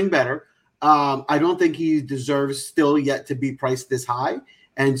been playing better, I don't think he deserves still yet to be priced this high.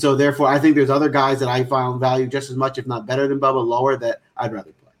 And so, therefore, I think there's other guys that I found value just as much, if not better than Bubba, lower, that I'd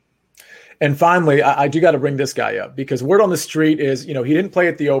rather play. And finally, I do got to bring this guy up, because word on the street is, he didn't play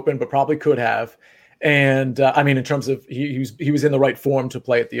at the Open, but probably could have. And I mean, in terms of he was in the right form to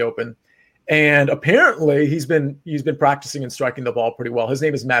play at the Open. And apparently he's been practicing and striking the ball pretty well. His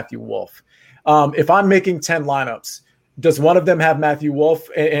name is Matthew Wolff. If I'm making 10 lineups, does one of them have Matthew Wolff?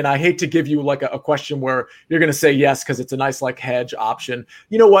 And I hate to give you like a question where you're going to say yes, because it's a nice like hedge option.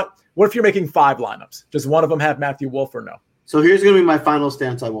 You know what? What if you're making 5 lineups? Does one of them have Matthew Wolff or no? So here's going to be my final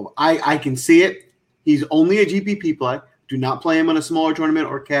stance on Wolff. I can see it. He's only a GPP play. Do not play him on a smaller tournament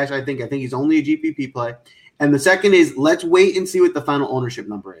or cash. I think he's only a GPP play. And the second is, let's wait and see what the final ownership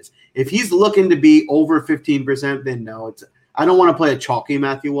number is. If he's looking to be over 15%, then no. I don't want to play a chalky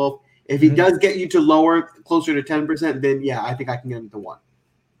Matthew Wolff. If he does get you to lower, closer to 10%, then yeah, I think I can get him to 1.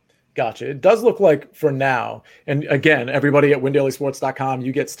 Gotcha. It does look like for now, and again, everybody at WinDailySports.com,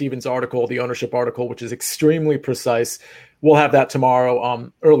 you get Steven's article, the ownership article, which is extremely precise. we'll have that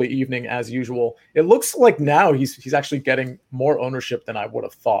tomorrow, early evening as usual. It looks like now he's actually getting more ownership than I would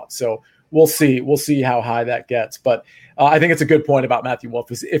have thought. So we'll see. We'll see how high that gets. But I think it's a good point about Matthew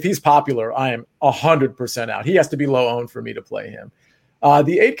Wolff. If he's popular, I am 100% out. He has to be low owned for me to play him.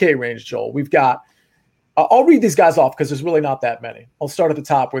 The 8K range, Joel, we've got. I'll read these guys off because there's really not that many. I'll start at the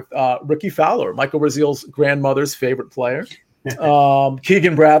top with Ricky Fowler, Michael Raziel's grandmother's favorite player.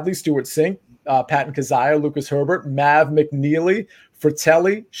 Keegan Bradley, Stuart Sink, Patton Kizzire, Lucas Herbert, Mav McNeely,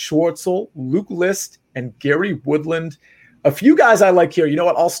 Fratelli, Schwartzel, Luke List, and Gary Woodland. A few guys I like here. You know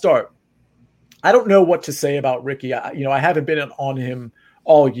what? I'll start. I don't know what to say about Ricky. I haven't been on him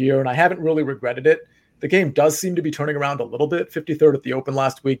all year, and I haven't really regretted it. The game does seem to be turning around a little bit. 53rd at the Open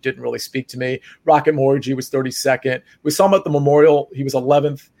last week didn't really speak to me. Rocket Mortgage was 32nd. We saw him at the Memorial. He was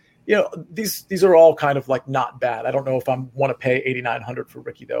 11th. These are all kind of like not bad. I don't know if I want to pay $8,900 for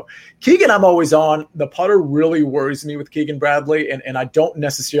Ricky, though. Keegan, I'm always on. The putter really worries me with Keegan Bradley, and I don't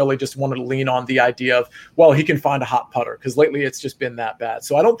necessarily just want to lean on the idea of, well, he can find a hot putter, because lately it's just been that bad.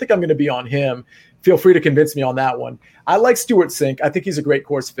 So I don't think I'm going to be on him. Feel free to convince me on that one. I like Stuart Sink. I think he's a great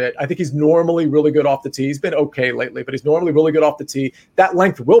course fit. I think he's normally really good off the tee. He's been okay lately, but he's normally really good off the tee. That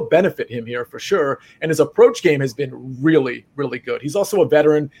length will benefit him here for sure. And his approach game has been really, really good. He's also a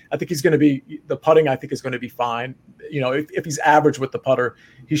veteran. I think he's going to be – the putting I think is going to be fine. If he's average with the putter,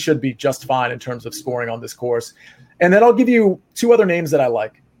 he should be just fine in terms of scoring on this course. And then I'll give you two other names that I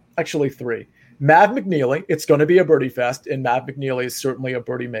like, actually three. Mav McNeely. It's going to be a birdie fest, and Mav McNeely is certainly a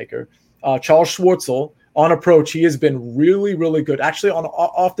birdie maker. Charles Schwartzel, on approach, he has been really, really good. Actually,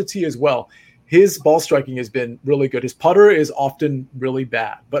 off the tee as well. His ball striking has been really good. His putter is often really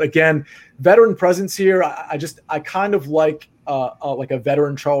bad. But again, veteran presence here. I kind of like a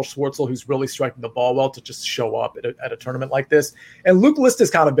veteran Charles Schwartzel who's really striking the ball well to just show up at a tournament like this. And Luke List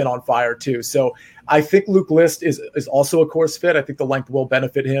has kind of been on fire too. So I think Luke List is also a course fit. I think the length will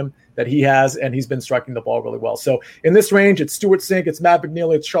benefit him that he has, and he's been striking the ball really well. So in this range, it's Stuart Sink, it's Matt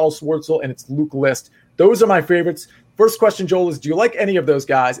McNeely, it's Charles Schwartzel, and it's Luke List. Those are my favorites. First question, Joel, is do you like any of those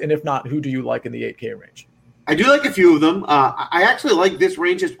guys? And if not, who do you like in the 8K range? I do like a few of them. I actually like this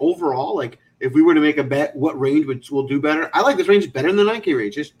range just overall. Like if we were to make a bet, what range will do better? I like this range better than the 9K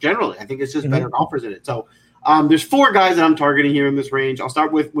range, just generally. I think it's just better offers in it. So there's four guys that I'm targeting here in this range. I'll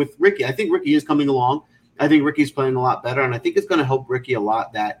start with Ricky. I think Ricky is coming along. I think Ricky's playing a lot better, and I think it's going to help Ricky a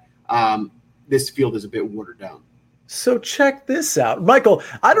lot that this field is a bit watered down. So check this out. Michael,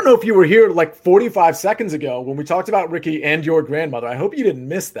 I don't know if you were here like 45 seconds ago when we talked about Ricky and your grandmother. I hope you didn't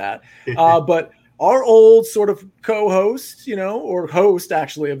miss that. But our old sort of co-host, or host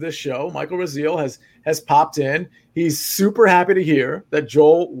actually of this show, Michael Raziel, has popped in. He's super happy to hear that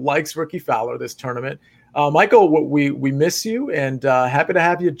Joel likes Ricky Fowler this tournament. Michael, we miss you and happy to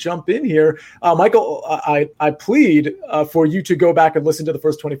have you jump in here. Michael, I plead for you to go back and listen to the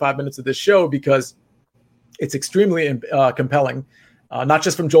first 25 minutes of this show because it's extremely compelling, not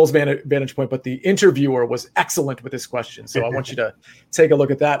just from Joel's vantage point, but the interviewer was excellent with his question. So I want you to take a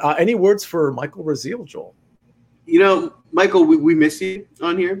look at that. Any words for Michael Raziel, Joel? Michael, we miss you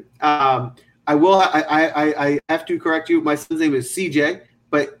on here. I have to correct you. My son's name is CJ,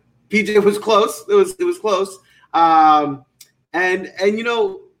 but PJ was close. It was close.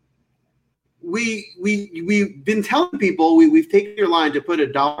 We've been telling people we've taken your line to put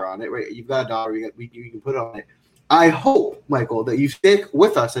 $1 on it, right? You've got $1. You can put it on it. I hope, Michael, that you stick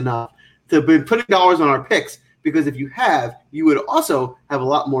with us enough to be putting dollars on our picks, because if you have, you would also have a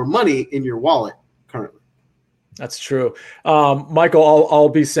lot more money in your wallet currently. That's true. Michael, I'll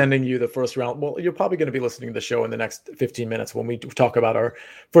be sending you the first round. Well, you're probably going to be listening to the show in the next 15 minutes when we talk about our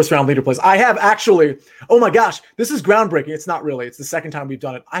first round leader plays. I have actually, oh my gosh, this is groundbreaking. It's not really. It's the second time we've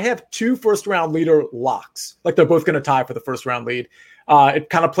done it. I have 2 first round leader locks. Like they're both going to tie for the first round lead. It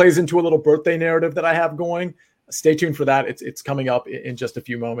kind of plays into a little birthday narrative that I have going. Stay tuned for that. It's coming up in just a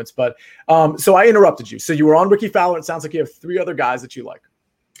few moments. But so I interrupted you. So you were on Ricky Fowler. It sounds like you have 3 other guys that you like.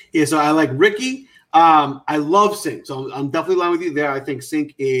 Yeah, so I like Ricky. I love Sink, so I'm definitely aligned with you there. I think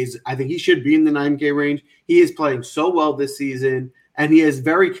Sink I think he should be in the 9K range. He is playing so well this season, and he is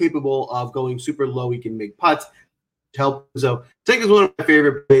very capable of going super low. He can make putts to help. So Sink is one of my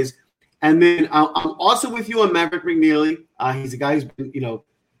favorite plays. And then I'm also with you on Maverick McNeely. He's a guy who's been,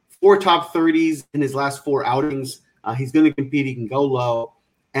 4 top 30s in his last 4 outings. He's going to compete. He can go low.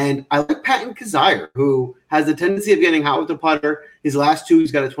 And I like Patton Kizzire, who has the tendency of getting hot with the putter. His last 2,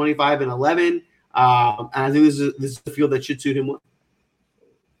 he's got a 25 and 11. And I think this is a field that should suit him well.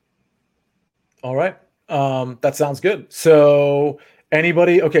 All right. That sounds good. So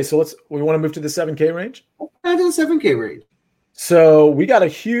anybody, okay, so we want to move to the 7K range? I think the 7K range. So we got a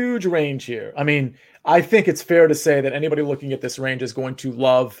huge range here. I mean, I think it's fair to say that anybody looking at this range is going to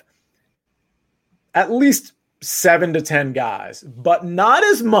love at least 7 to 10 guys, but not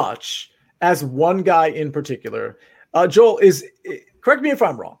as much as one guy in particular. Joel, correct me if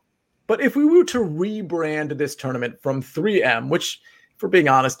I'm wrong, but if we were to rebrand this tournament from 3M, which, for being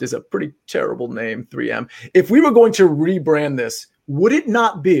honest, is a pretty terrible name, 3M. If we were going to rebrand this, would it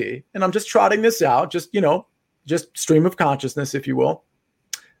not be, and I'm just trotting this out, just stream of consciousness, if you will,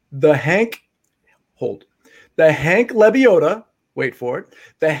 the Hank Lebioda, wait for it,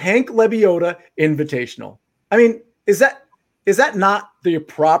 the Hank Lebioda Invitational. I mean, is that not the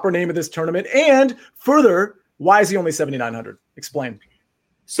proper name of this tournament? And further, why is he only 7,900? Explain.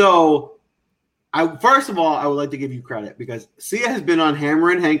 So, first of all, I would like to give you credit because Sia has been on Hammer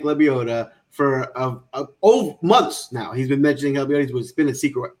and Hank Lebioda for months now. He's been mentioning Lebioda. He's been a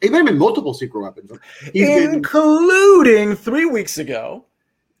secret. He may have been multiple secret weapons, including 3 weeks ago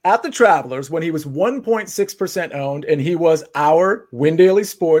at the Travelers when he was 1.6% owned, and he was our Win Daily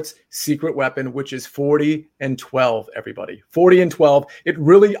Sports secret weapon, which is 40-12, everybody. 40-12. It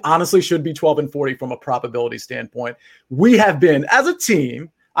really honestly should be 12-40 from a probability standpoint. We have been, as a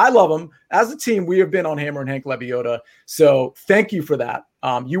team, I love him. As a team, we have been on Hammer and Hank Lebioda. So thank you for that.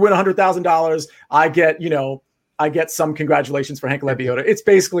 You win $100,000. I get some congratulations for Hank Lebioda. It's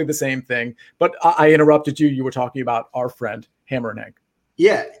basically the same thing, but I interrupted you. You were talking about our friend, Hammer and Hank.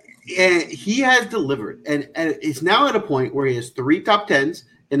 Yeah, and he has delivered, and it's now at a point where he has 3 top 10s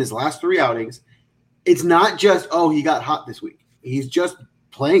in his last 3 outings. It's not just, he got hot this week. He's just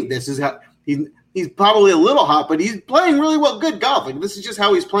playing. This is how he's probably a little hot, but he's playing really well, good golf. Like, this is just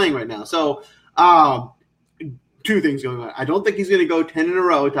how he's playing right now. So, 2 things going on. I don't think he's going to go 10 in a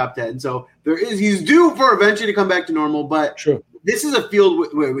row, top 10. So he's due for eventually to come back to normal, but sure. This is a field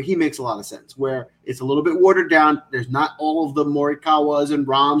where he makes a lot of sense, where it's a little bit watered down. There's not all of the Morikawas and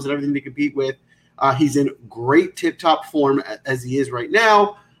Rahms and everything to compete with. He's in great tip-top form as he is right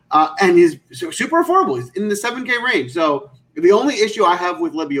now, and he's super affordable. He's in the 7K range. So the only issue I have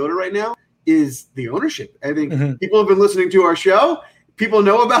with Lebioda right now is the ownership. I think people have been listening to our show. People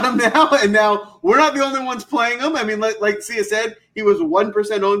know about him now, and now we're not the only ones playing him. I mean, like Sia said, he was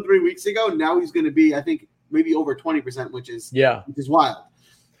 1% owned 3 weeks ago. Now he's going to be, I think, maybe over 20%, which is wild.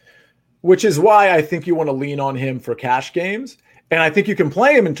 Which is why I think you want to lean on him for cash games. And I think you can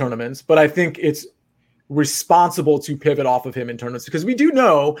play him in tournaments, but I think it's responsible to pivot off of him in tournaments because we do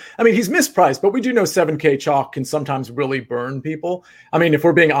know, I mean, he's mispriced, but we do know 7K chalk can sometimes really burn people. I mean, if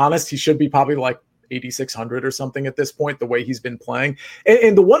we're being honest, he should be probably like 8,600 or something at this point, the way he's been playing.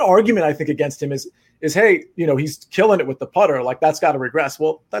 And the one argument I think against him is, hey, he's killing it with the putter. Like, that's got to regress.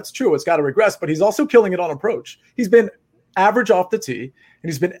 Well, that's true. It's got to regress, but he's also killing it on approach. He's been average off the tee,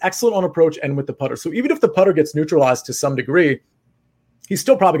 and he's been excellent on approach and with the putter. So even if the putter gets neutralized to some degree, he's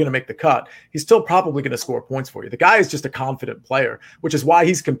still probably going to make the cut. He's still probably going to score points for you. The guy is just a confident player, which is why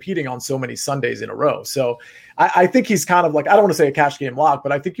he's competing on so many Sundays in a row. So I think he's kind of like, I don't want to say a cash game lock,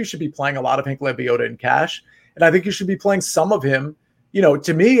 but I think you should be playing a lot of Hank Lebioda in cash. And I think you should be playing some of him.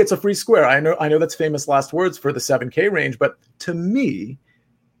 To me, it's a free square. I know that's famous last words for the 7K range, but to me,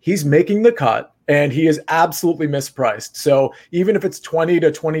 he's making the cut and he is absolutely mispriced. So even if it's 20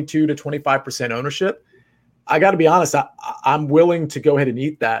 to 22 to 25% ownership, I got to be honest, I'm willing to go ahead and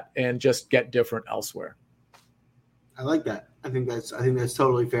eat that and just get different elsewhere. I like that. I think that's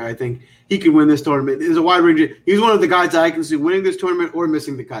totally fair. I think he could win this tournament. There's a wide range. He's one of the guys I can see winning this tournament or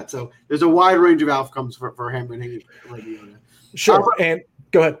missing the cut. So there's a wide range of outcomes for him and Lebioda. Sure. And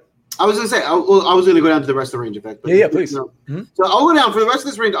go ahead. I was going to say, I was going to go down to the rest of the range effect. Yeah, please. So I'll go down for the rest of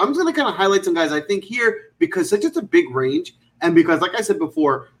this range. I'm just going to kind of highlight some guys I think here because such a big range. And because, like I said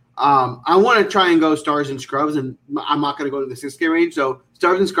before, I want to try and go stars and scrubs, and I'm not going to go to the 6K range. So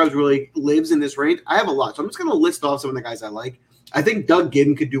stars and scrubs really lives in this range. I have a lot. So I'm just going to list off some of the guys I like. I think Doug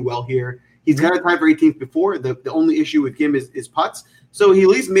Ginn could do well here. He's got a tie for 18th before. The only issue with him is putts. So he at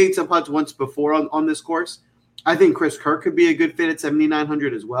least made some putts once before on this course. I think Chris Kirk could be a good fit at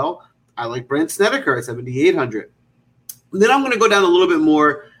 7,900 as well. I like Brandt Snedeker at 7,800. Then I'm going to go down a little bit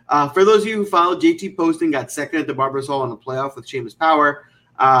more. For those of you who followed, JT Poston got second at the Barbasol in the playoff with Seamus Power.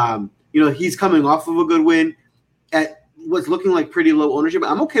 He's coming off of a good win at what's looking like pretty low ownership.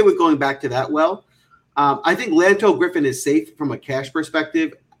 I'm okay with going back to that well. I think Lanto Griffin is safe from a cash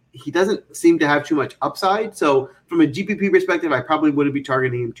perspective. He doesn't seem to have too much upside. So from a GPP perspective, I probably wouldn't be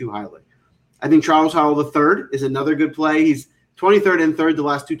targeting him too highly. I think Charles Howell III is another good play. He's 23rd and 3rd the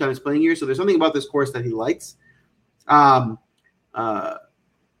last 2 times playing here. So there's something about this course that he likes. Patrick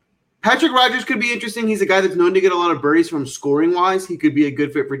Rogers could be interesting. He's a guy that's known to get a lot of birdies from scoring wise. He could be a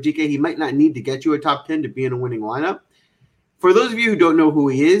good fit for DK. He might not need to get you a top 10 to be in a winning lineup. For those of you who don't know who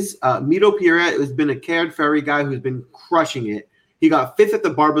he is, Mito Pierret has been a Caird Ferry guy who's been crushing it. He got 5th at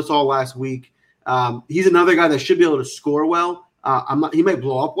the Barbasol last week. He's another guy that should be able to score well. He might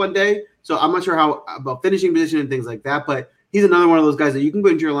blow up one day, so I'm not sure how about finishing position and things like that. But he's another one of those guys that you can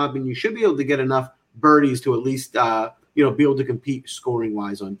put into your lineup, and you should be able to get enough birdies to at least be able to compete scoring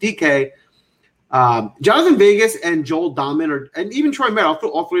wise on DK. Jonathan Vegas and Joel Dahman, and even Troy Merritt, I'll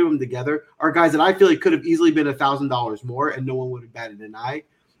put all three of them together, are guys that I feel like could have easily been $1,000 more, and no one would have batted an eye.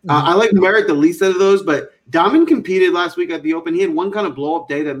 I like Merritt the least out of those, but Dahman competed last week at the Open. He had one kind of blow-up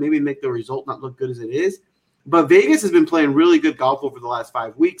day that maybe make the result not look good as it is. But Vegas has been playing really good golf over the last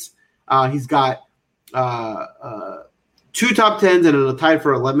 5 weeks. He's got 2 top 10s and a tied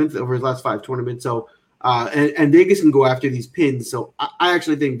for 11th over his last 5 tournaments. So and Vegas can go after these pins. So I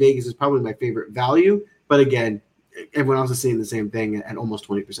actually think Vegas is probably my favorite value. But again, everyone else is seeing the same thing at almost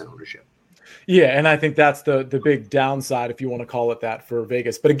 20% ownership. Yeah, and I think that's the big downside, if you want to call it that, for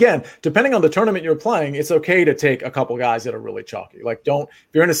Vegas. But again, depending on the tournament you're playing, it's okay to take a couple guys that are really chalky. Like, if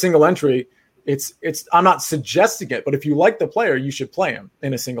you're in a single entry, it's I'm not suggesting it, but if you like the player, you should play him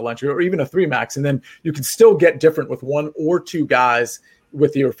in a single entry or even a 3-max, and then you can still get different with 1 or 2 guys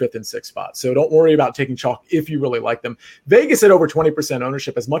with your 5th and 6th spot. So don't worry about taking chalk if you really like them. Vegas at over 20%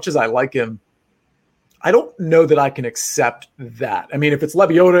 ownership, as much as I like him, I don't know that I can accept that. I mean, if it's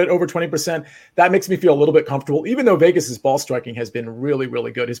Lebiota at over 20%, that makes me feel a little bit comfortable, even though Vegas's ball striking has been really,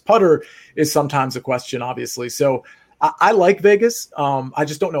 really good. His putter is sometimes a question, obviously. So I like Vegas. I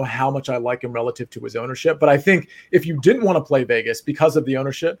just don't know how much I like him relative to his ownership. But I think if you didn't want to play Vegas because of the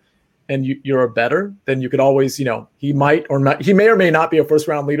ownership and you're a better, then you could always, he may or may not be a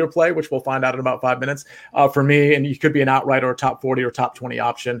first-round leader play, which we'll find out in about 5 minutes for me. And he could be an outright or a top 40 or top 20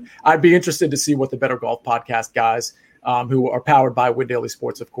 option. I'd be interested to see what the Better Golf Podcast guys who are powered by Win Daily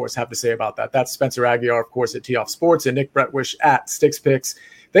Sports, of course, have to say about that. That's Spencer Aguiar, of course, at Tee Off Sports, and Nick Bretwish at Sticks Picks.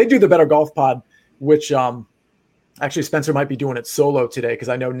 They do the Better Golf Pod, which actually Spencer might be doing it solo today because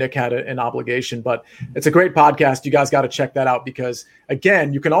I know Nick had an obligation, but it's a great podcast. You guys got to check that out because,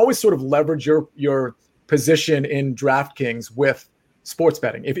 again, you can always sort of leverage your position in DraftKings with sports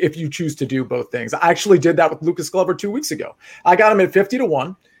betting if you choose to do both things. I actually did that with Lucas Glover 2 weeks ago. I got him at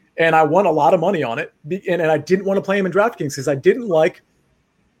 50-1, and I won a lot of money on it, and I didn't want to play him in DraftKings because I didn't like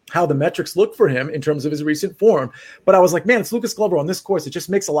how the metrics look for him in terms of his recent form. But I was like, man, it's Lucas Glover on this course. It just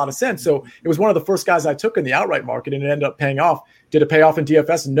makes a lot of sense. So it was one of the first guys I took in the outright market, and it ended up paying off. Did it pay off in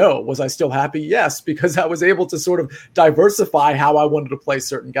DFS? No. Was I still happy? Yes, because I was able to sort of diversify how I wanted to play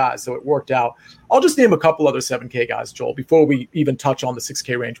certain guys. So it worked out. I'll just name a couple other 7K guys, Joel, before we even touch on the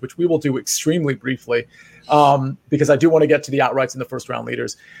 6K range, which we will do extremely briefly because I do want to get to the outrights in the first round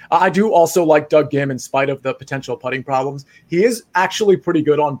leaders. I do also like Doug Gim in spite of the potential putting problems. He is actually pretty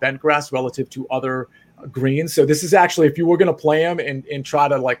good on bent grass relative to other greens. So this is actually, if you were going to play him and try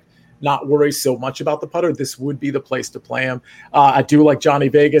to not worry so much about the putter, this would be the place to play him. I do like Johnny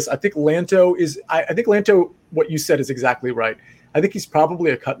Vegas. I think Lanto, what you said is exactly right. I think he's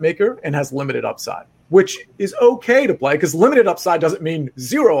probably a cut maker and has limited upside, which is okay to play because limited upside doesn't mean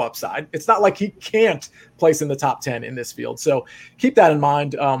zero upside. It's not like he can't place in the top 10 in this field. So keep that in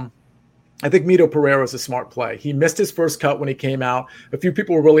mind. I think Mito Pereira is a smart play. He missed his first cut when he came out. A few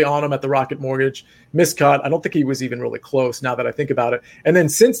people were really on him at the Rocket Mortgage. Missed cut. I don't think he was even really close now that I think about it. And then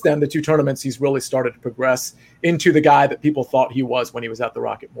since then, the 2 tournaments, he's really started to progress into the guy that people thought he was when he was at the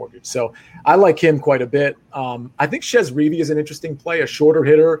Rocket Mortgage. So I like him quite a bit. I think Chez Reavie is an interesting play, a shorter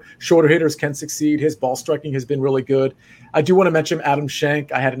hitter. Shorter hitters can succeed. His ball striking has been really good. I do want to mention Adam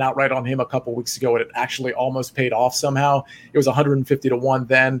Schenk. I had an outright on him a couple weeks ago, and it actually almost paid off somehow. It was 150-1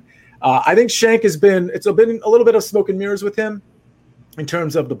 then. I think Schenk it's been a little bit of smoke and mirrors with him in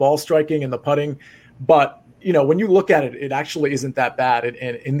terms of the ball striking and the putting. But, when you look at it, it actually isn't that bad.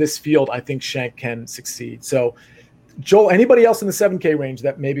 And in this field, I think Schenk can succeed. So, Joel, anybody else in the 7K range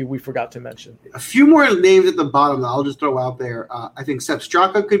that maybe we forgot to mention? A few more names at the bottom that I'll just throw out there. I think Sepp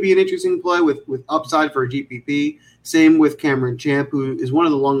Straka could be an interesting play with upside for a GPP. Same with Cameron Champ, who is one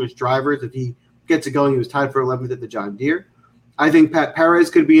of the longest drivers. If he gets it going, he was tied for 11th at the John Deere. I think Pat Perez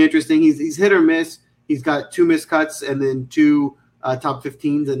could be interesting. He's hit or miss. He's got 2 missed cuts and then 2 top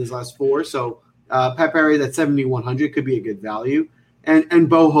 15s in his last 4. So Pat Perez at 7,100 could be a good value. And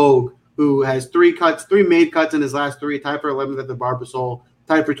Bo Hogue, who has 3 made cuts in his last 3, tied for 11th at the Barbasol,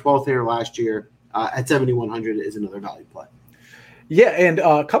 tied for 12th here last year at 7,100 is another value play. Yeah, and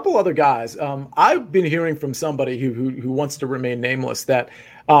a couple other guys. I've been hearing from somebody who wants to remain nameless that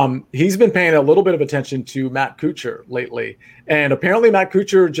he's been paying a little bit of attention to Matt Kuchar lately. And apparently Matt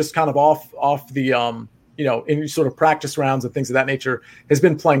Kuchar just kind of off the, in sort of practice rounds and things of that nature has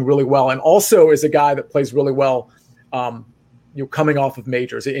been playing really well. And also is a guy that plays really well coming off of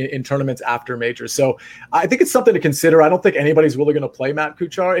majors in tournaments after majors. So I think it's something to consider. I don't think anybody's really going to play Matt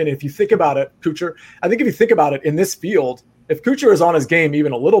Kuchar. And if you think about it, I think if you think about it in this field, if Kuchar is on his game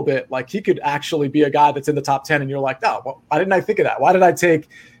even a little bit, like he could actually be a guy that's in the top 10 and you're like, oh, well, why didn't I think of that? Why did I take,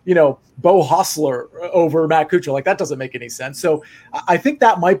 Bo Hostler over Matt Kuchar? Like that doesn't make any sense. So I think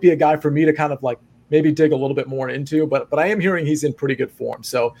that might be a guy for me to kind of like maybe dig a little bit more into, but I am hearing he's in pretty good form.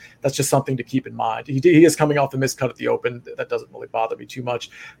 So that's just something to keep in mind. He is coming off a missed cut at the Open. That doesn't really bother me too much.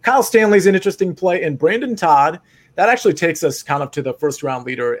 Kyle Stanley's an interesting play, and Brandon Todd, that actually takes us kind of to the first round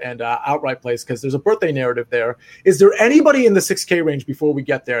leader and outright plays because there's a birthday narrative there. Is there anybody in the 6K range before we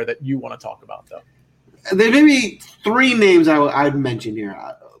get there that you want to talk about, though? There may be three names I'd mention here.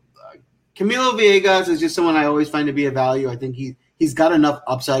 Camilo Villegas is just someone I always find to be a value. I think he's got enough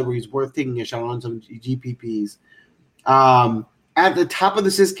upside where he's worth taking a shot on some GPPs. At the top of the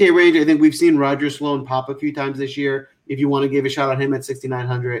 6K range, I think we've seen Roger Sloan pop a few times this year. If you want to give a shot on him at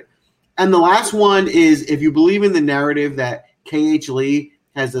 6,900. And the last one is if you believe in the narrative that KH Lee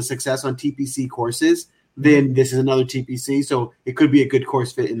has the success on TPC courses, then this is another TPC. So it could be a good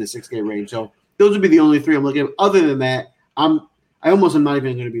course fit in the 6K range. So those would be the only three I'm looking at. Other than that, I almost am not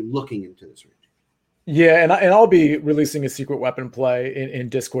even going to be looking into this range. Yeah, and I'll be releasing a secret weapon play in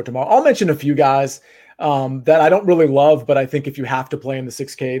Discord tomorrow. I'll mention a few guys that I don't really love, but I think if you have to play in the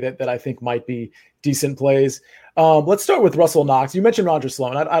 6K, that I think might be decent plays. Let's start with Russell Knox. You mentioned Roger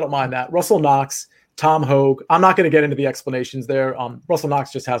Sloan. I don't mind that. Russell Knox, Tom Hogue. I'm not going to get into the explanations there. Russell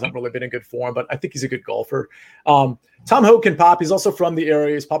Knox just hasn't really been in good form, but I think he's a good golfer. Tom Hogue can pop. He's also from the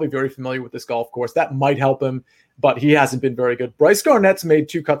area. He's probably very familiar with this golf course. That might help him, but he hasn't been very good. Bryce Garnett's made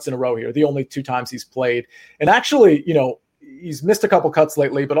 2 cuts in a row here, the only 2 times he's played. And actually, he's missed a couple cuts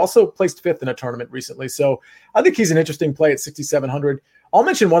lately, but also placed 5th in a tournament recently. So I think he's an interesting play at 6,700. I'll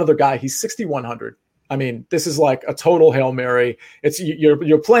mention one other guy. He's 6,100. I mean, this is like a total Hail Mary. It's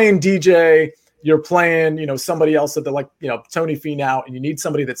you're playing DJ, you're playing, somebody else that they're like, Tony Finau, and you need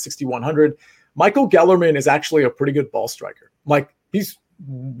somebody that's 6,100. Michael Gellerman is actually a pretty good ball striker. Like he's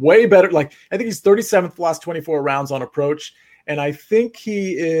way better. Like I think he's 37th last 24 rounds on approach. And I think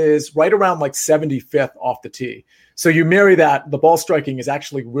he is right around like 75th off the tee. So you marry that, the ball striking is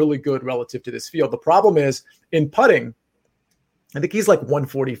actually really good relative to this field. The problem is in putting, I think he's like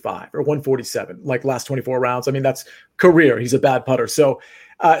 145 or 147, like last 24 rounds. I mean, that's career. He's a bad putter. So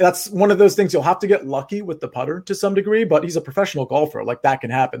that's one of those things you'll have to get lucky with the putter to some degree, but he's a professional golfer. Like that can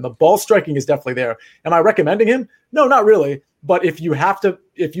happen. The ball striking is definitely there. Am I recommending him? No, not really. But if you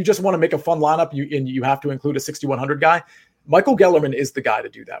just want to make a fun lineup, you have to include a 6,100 guy, Michael Gellerman is the guy to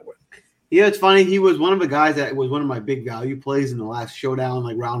do that with. Yeah, it's funny. He was one of the guys that was one of my big value plays in the last showdown,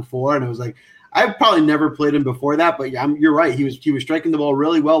 like round 4. And I was like, I've probably never played him before that, but you're right. He was striking the ball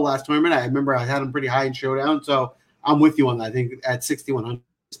really well last tournament. I remember I had him pretty high in showdown. So I'm with you on that. I think at 6,100.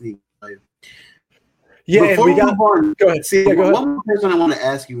 Yeah, before and go ahead. Go ahead. One more person I want to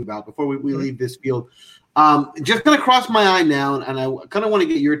ask you about before we leave this field. Just kind of crossed my eye now, and I kind of want to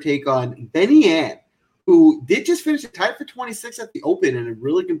get your take on Benny Ann, who did just finish a tied for 26 at the Open in a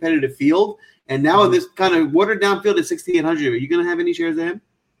really competitive field, and now in this kind of watered down field at 6,800. Are you going to have any shares of him?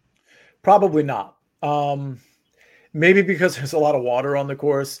 Probably not. Maybe because there's a lot of water on the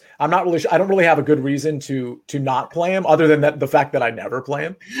course. I don't really have a good reason to not play him other than the fact that I never play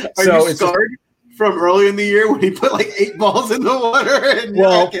him. Are you scarred from early in the year when he put like 8 balls in the water?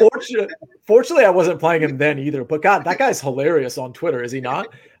 Well, fortunately, I wasn't playing him then either. But God, that guy's hilarious on Twitter, is he not?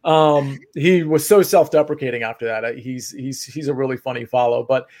 He was so self-deprecating after that. He's a really funny follow.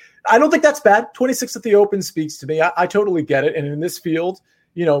 But I don't think that's bad. 26 at the Open speaks to me. I totally get it. And in this field,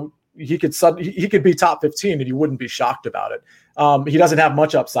 he could be top 15 and you wouldn't be shocked about it. He doesn't have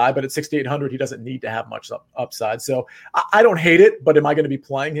much upside, but at 6,800, he doesn't need to have much upside. So I don't hate it, but am I going to be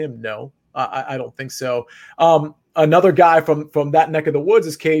playing him? No, I don't think so. Another guy from that neck of the woods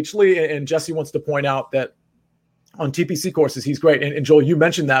is KH Lee, and Jesse wants to point out that on TPC courses, he's great. And Joel, you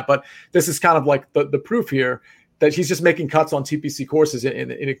mentioned that, but this is kind of like the proof here that he's just making cuts on TPC courses,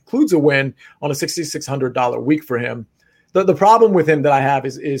 and it includes a win on a $6,600 week for him. The problem with him that I have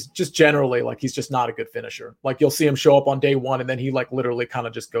is just generally like he's just not a good finisher. Like you'll see him show up on day one and then he like literally kind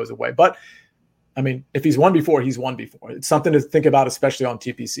of just goes away. But I mean, if he's won before, he's won before. It's something to think about, especially on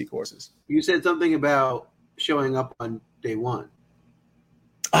TPC courses. You said something about showing up on day one.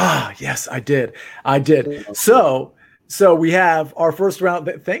 Yes, I did. So we have our first round.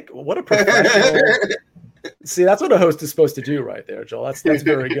 What a professional. See, that's what a host is supposed to do right there, Joel. That's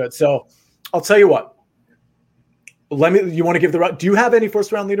very good. So I'll tell you what. You want to give do you have any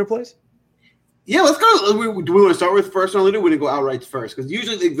first round leader plays? Yeah, let's go. Do we want to start with first round leader? We're going to go outrights first because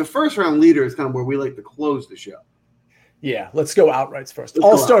usually the first round leader is kind of where we like to close the show. Yeah, let's go outrights first.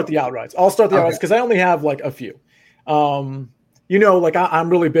 I'll start the outrights because I only have like a few. Like I'm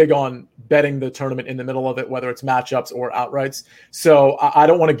really big on betting the tournament in the middle of it, whether it's matchups or outrights. So I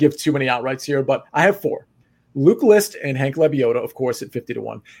don't want to give too many outrights here, but I have 4. Luke List and Hank Lebioda, of course, at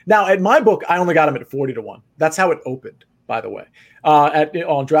 50-1. Now, at my book, I only got him at 40-1. That's how it opened, by the way.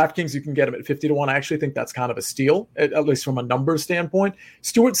 On DraftKings, you can get him at 50-1. I actually think that's kind of a steal, at least from a numbers standpoint.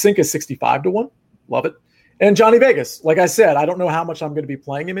 Stuart Sink is 65-1. Love it. And Johnny Vegas, like I said, I don't know how much I'm going to be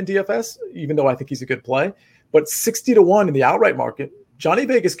playing him in DFS, even though I think he's a good play. But 60-1 in the outright market, Johnny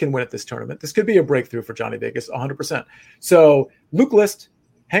Vegas can win at this tournament. This could be a breakthrough for Johnny Vegas, 100%. So Luke List,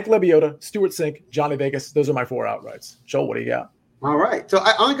 Hank Lebioda, Stuart Sink, Johnny Vegas. Those are my 4 outrights. Joel, what do you got? All right. So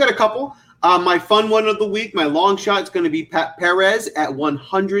I only got a couple. My fun one of the week, my long shot is going to be Pat Perez at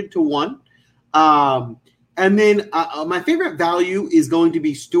 100-1. And then my favorite value is going to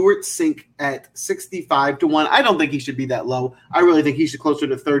be Stuart Sink at 65-1. I don't think he should be that low. I really think he should closer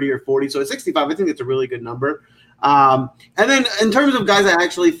to 30 or 40. So at 65, I think it's a really good number. And then in terms of guys I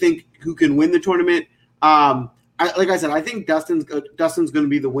actually think who can win the tournament, like I said, I think Dustin's going to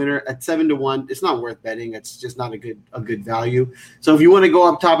be the winner at 7-1. It's not worth betting. It's just not a good value. So if you want to go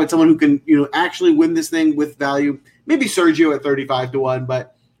up top at someone who can, actually win this thing with value, maybe Sergio at 35-1.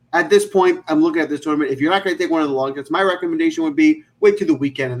 But at this point, I'm looking at this tournament. If you're not going to take one of the long shots, my recommendation would be wait till the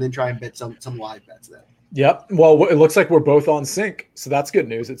weekend and then try and bet some live bets then. Yep. Well, it looks like we're both on Sink, so that's good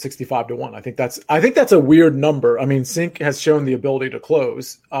news at 65-1. I think that's a weird number. I mean, Sink has shown the ability to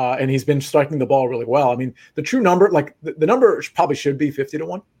close, and he's been striking the ball really well. I mean, the true number, like the number probably should be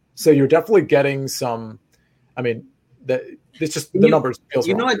 50-1. So you're definitely getting some. I mean, it's just the numbers feels wrong.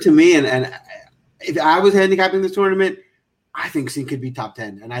 You know what? To me, and if I was handicapping this tournament, I think Sink could be top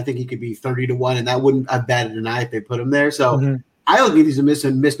 10, and I think he could be 30-1, and that wouldn't have batted an eye if they put him there. So I don't think he's a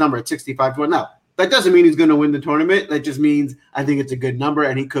miss number at 65-1. Now, that doesn't mean he's going to win the tournament. That just means I think it's a good number,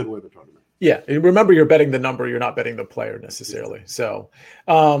 and he could win the tournament. Yeah, and remember, you're betting the number. You're not betting the player necessarily. So,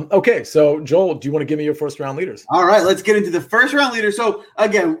 okay. So, Joel, do you want to give me your first-round leaders? All right, let's get into the first-round leader. So,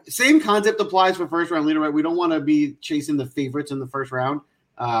 again, same concept applies for first-round leader, right? We don't want to be chasing the favorites in the first round.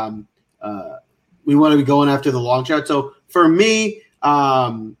 We want to be going after the long shot. So, for me,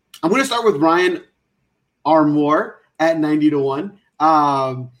 I'm going to start with Ryan Armour at 90-1.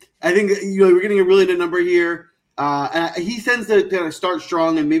 I think we're getting a really good number here. And he tends to kind of start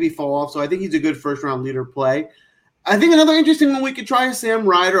strong and maybe fall off. So I think he's a good first-round leader play. I think another interesting one we could try is Sam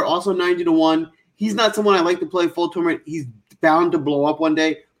Ryder, also 90-1. He's not someone I like to play full tournament. He's bound to blow up one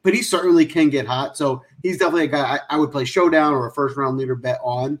day, but he certainly can get hot. So he's definitely a guy I would play showdown or a first-round leader bet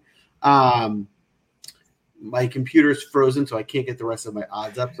on. My computer's frozen, so I can't get the rest of my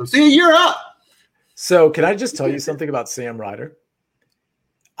odds up. So see, you're up. So can I just tell you something about Sam Ryder?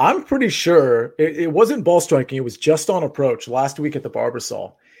 I'm pretty sure it wasn't ball striking. It was just on approach last week at the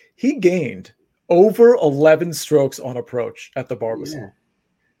Barbasol. He gained over 11 strokes on approach at the Barbasol. Yeah.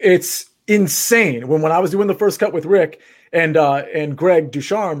 It's insane. When I was doing the first cut with Rick and Greg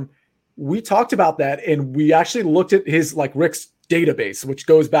Ducharme, we talked about that, and we actually looked at his Rick's database, which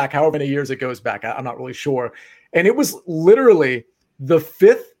goes back however many years it goes back. I'm not really sure. And it was literally the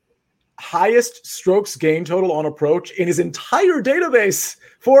 5th highest strokes gain total on approach in his entire database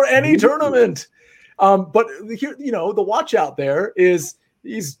for any tournament. But here, the watch out there is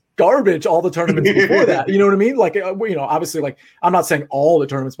he's garbage all the tournaments before that. You know what I mean? Obviously, I'm not saying all the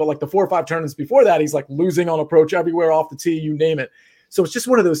tournaments, but the 4 or 5 tournaments before that, he's losing on approach everywhere off the tee, you name it. So it's just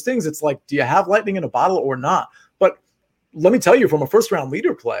one of those things. It's do you have lightning in a bottle or not? But let me tell you, from a first round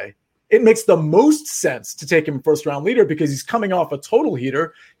leader play, it makes the most sense to take him first round leader because he's coming off a total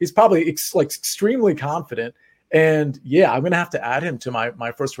heater. He's probably extremely confident. And yeah, I'm going to have to add him to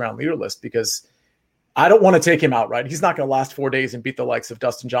my first round leader list because I don't want to take him outright. He's not going to last 4 days and beat the likes of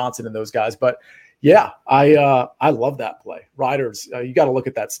Dustin Johnson and those guys. But yeah, I love that play. Riders, you got to look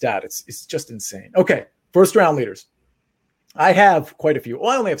at that stat. It's just insane. Okay, first round leaders. I have quite a few. Well,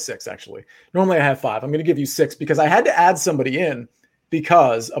 I only have 6 actually. Normally I have 5. I'm going to give you 6 because I had to add somebody in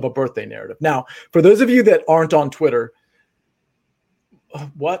because of a birthday narrative. Now, for those of you that aren't on Twitter,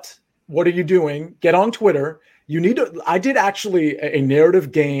 what are you doing? Get on Twitter. You need to. I did actually a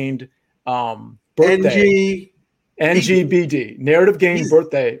narrative gained birthday. NGBD narrative gained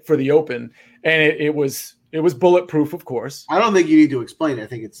birthday for the Open, and it was bulletproof, of course. I don't think you need to explain it. I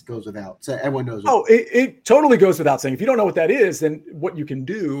think it goes without. So everyone knows. It totally goes without saying. If you don't know what that is, then what you can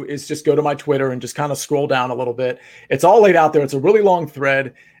do is just go to my Twitter and just kind of scroll down a little bit. It's all laid out there. It's a really long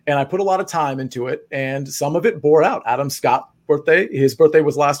thread, and I put a lot of time into it, and some of it bore out. Adam Scott birthday. His birthday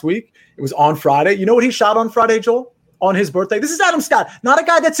was last week. It was on Friday. You know what he shot on Friday, Joel? On his birthday. This is Adam Scott, not a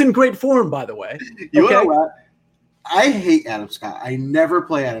guy that's in great form, by the way. You know what? I hate Adam Scott. I never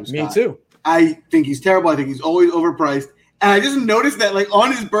play Adam Scott. Me too. I think he's terrible. I think he's always overpriced. And I just noticed that, like,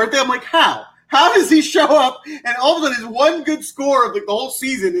 on his birthday, I'm like, how? How does he show up? And all of a sudden, his one good score of the whole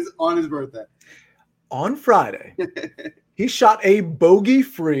season is on his birthday. On Friday, he shot a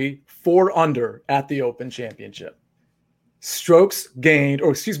bogey-free 4-under at the Open Championship.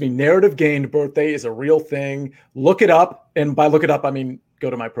 Narrative gained birthday is a real thing. Look it up. And by look it up, I mean go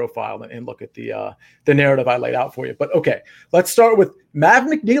to my profile and look at the narrative I laid out for you. But okay, let's start with Mav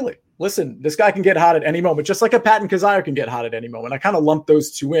McNeely. Listen, this guy can get hot at any moment, just like a Patton Kizzire can get hot at any moment. I kind of lumped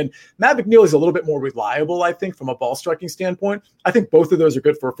those two in. Matt McNeely is a little bit more reliable, I think, from a ball striking standpoint. I think both of those are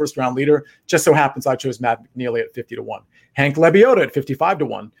good for a first-round leader. Just so happens I chose Matt McNeely at 50-1. Hank Lebioda at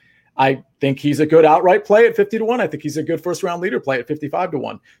 55-1. I think he's a good outright play at 50-1. I think he's a good first-round leader play at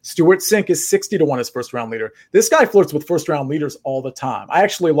 55-1. Stuart Sink is 60-1 as first-round leader. This guy flirts with first-round leaders all the time. I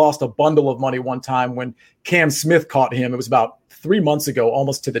actually lost a bundle of money one time when Cam Smith caught him. It was about 3 months ago,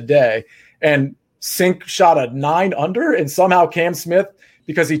 almost to the day. And Sink shot a 9-under, and somehow Cam Smith,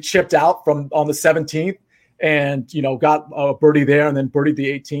 because he chipped out on the 17th and, got a birdie there and then birdied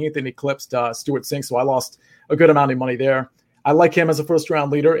the 18th and eclipsed Stuart Sink. So I lost a good amount of money there. I like him as a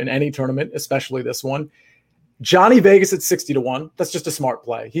first-round leader in any tournament, especially this one. Johnny Vegas at 60-1. That's just a smart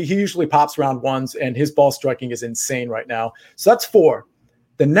play. He usually pops round ones, and his ball striking is insane right now. So that's 4.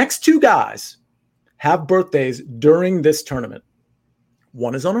 The next 2 guys have birthdays during this tournament.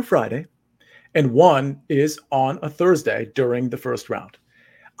 One is on a Friday, and one is on a Thursday during the first round.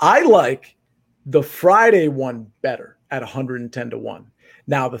 I like the Friday one better at 110-1.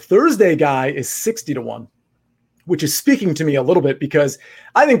 Now, the Thursday guy is 60-1. Which is speaking to me a little bit because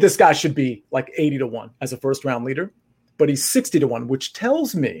I think this guy should be like 80-1 as a first round leader, but he's 60-1, which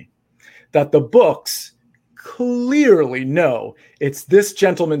tells me that the books clearly know it's this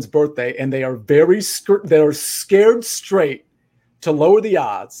gentleman's birthday and they are they're scared straight to lower the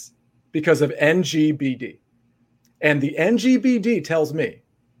odds because of NGBD. And the NGBD tells me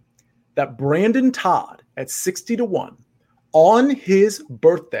that Brandon Todd at 60-1 on his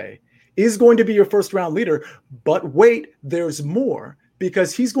birthday is going to be your first round leader. But wait, there's more,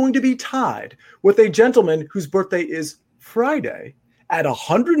 because he's going to be tied with a gentleman whose birthday is Friday at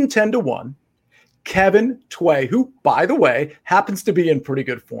 110-1, Kevin Tway, who, by the way, happens to be in pretty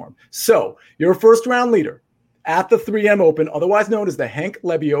good form. So your first round leader at the 3M Open, otherwise known as the Hank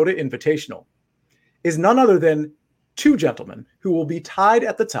Lebioda Invitational, is none other than 2 gentlemen who will be tied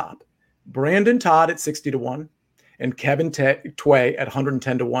at the top, Brandon Todd at 60-1 and Kevin Tway at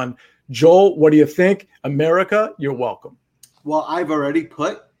 110-1. Joel, what do you think? America, you're welcome. Well, I've already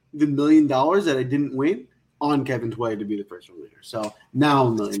put the $1 million that I didn't win on Kevin Tway to be the first round leader. So now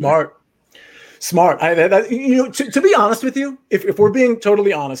 $1 million. Smart. To be honest with you, if we're being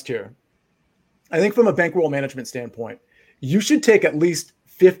totally honest here, I think from a bankroll management standpoint, you should take at least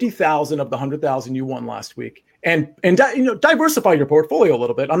 50,000 of the 100,000 you won last week and diversify your portfolio a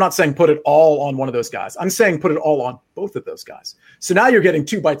little bit. I'm not saying put it all on one of those guys. I'm saying put it all on both of those guys. So now you're getting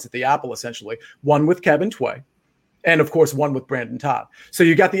 2 bites at the apple, essentially. One with Kevin Tway and, of course, one with Brandon Todd. So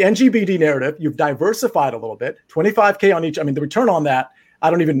you got the NGBD narrative. You've diversified a little bit, $25K on each. I mean, the return on that, I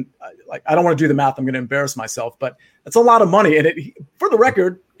don't want to do the math. I'm going to embarrass myself, but it's a lot of money. And for the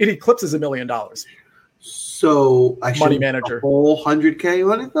record, it eclipses $1 million. So I should money manager put the whole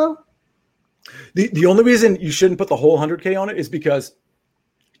 100K on it though. The only reason you shouldn't put the whole 100K on it is because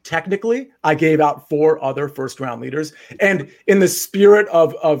technically I gave out 4 other first round leaders. And in the spirit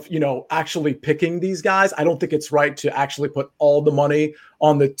of actually picking these guys, I don't think it's right to actually put all the money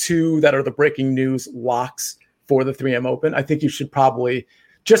on the 2 that are the breaking news locks for the 3M Open. I think you should probably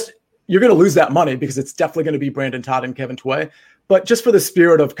you're going to lose that money because it's definitely going to be Brandon Todd and Kevin Tway. But just for the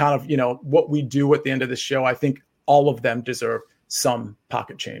spirit of kind of, what we do at the end of the show, I think all of them deserve some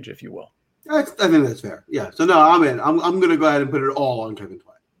pocket change, if you will. I think that's fair. Yeah. So no, I'm in. I'm going to go ahead and put it all on Kevin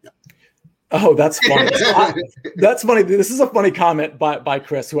Tway. Yeah. Oh, that's funny. That's funny. This is a funny comment by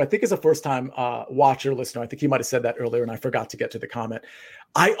Chris, who I think is a first-time watcher, listener. I think he might have said that earlier, and I forgot to get to the comment.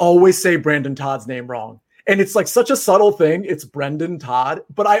 I always say Brandon Todd's name wrong. And it's like such a subtle thing. It's Brendan Todd,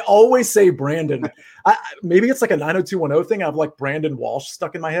 but I always say Brandon. Maybe it's like a 90210 thing. I have like Brandon Walsh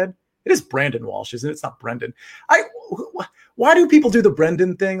stuck in my head. It is Brandon Walsh, isn't it? It's not Brendan. Why do people do the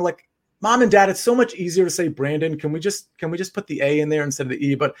Brendan thing? Like, Mom and Dad, it's so much easier to say Brandon. Can we just put the A in there instead of the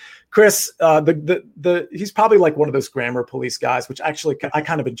E? But Chris, he's probably like one of those grammar police guys, which actually I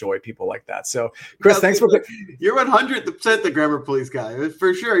kind of enjoy people like that. So Chris, thanks for you're 100% the grammar police guy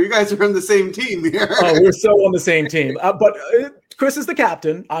for sure. You guys are on the same team here. Oh, we're so on the same team. But Chris is the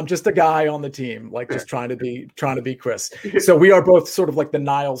captain. I'm just a guy on the team, like just trying to be Chris. So we are both sort of like the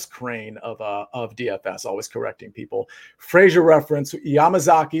Niles Crane of DFS, always correcting people. Frazier reference,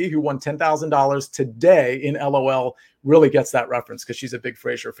 Yamazaki, who won $10,000 today in LOL, really gets that reference because she's a big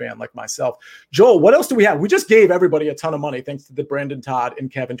Frazier fan like myself. Joel, what else do we have? We just gave everybody a ton of money thanks to the Brandon Todd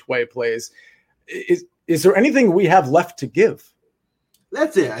and Kevin Tway plays. Is there anything we have left to give?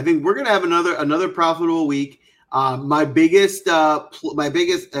 That's it. I think we're gonna have another profitable week. My biggest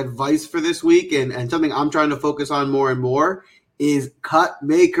advice for this week and something I'm trying to focus on more and more is cut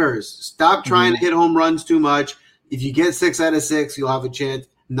makers. Stop trying to hit home runs too much. If you get 6 out of 6, you'll have a chance.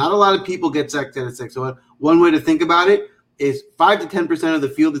 Not a lot of people get 6 out of 6. So one way to think about it is 5 to 10% of the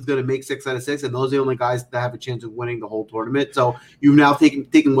field is going to make 6 out of 6, and those are the only guys that have a chance of winning the whole tournament. So you've now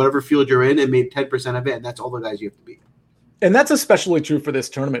taken whatever field you're in and made 10% of it, and that's all the guys you have to beat. And that's especially true for this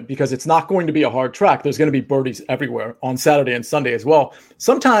tournament because it's not going to be a hard track. There's going to be birdies everywhere on Saturday and Sunday as well.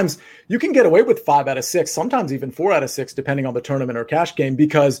 Sometimes you can get away with 5 out of 6, sometimes even 4 out of 6, depending on the tournament or cash game,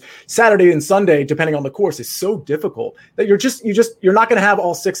 because Saturday and Sunday, depending on the course, is so difficult that you're not going to have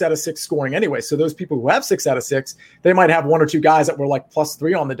all 6 out of 6 scoring anyway. So those people who have 6 out of 6, they might have 1 or 2 guys that were like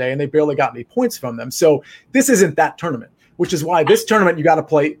 +3 on the day and they barely got any points from them. So this isn't that tournament, which is why this tournament you got to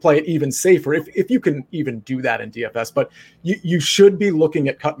play it even safer if you can even do that in DFS. But you should be looking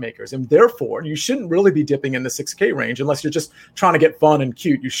at cut makers, and therefore you shouldn't really be dipping in the 6K range unless you're just trying to get fun and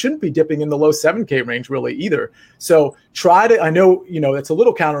cute. You shouldn't be dipping in the low 7K range really either. So I know it's a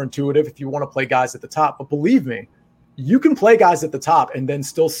little counterintuitive if you want to play guys at the top, but believe me, you can play guys at the top and then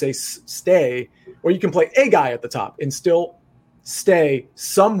still say stay, or you can play a guy at the top and still stay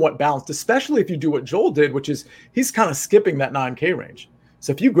somewhat balanced, especially if you do what Joel did, which is he's kind of skipping that 9K range.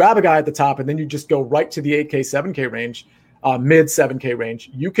 So if you grab a guy at the top and then you just go right to the 8K, 7K range, mid 7K range,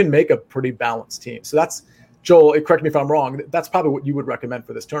 you can make a pretty balanced team. So that's, Joel, correct me if I'm wrong, that's probably what you would recommend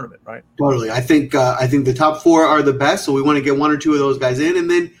for this tournament, right? Totally. I think the top 4 are the best, so we want to get 1 or 2 of those guys in and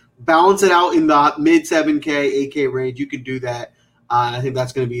then balance it out in the mid 7K, 8K range. You can do that. I think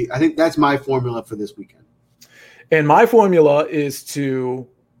that's my formula for this weekend. And my formula is to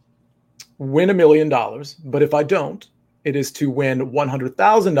win $1 million, but if I don't, it is to win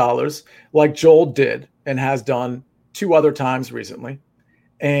 $100,000 like Joel did and has done 2 other times recently.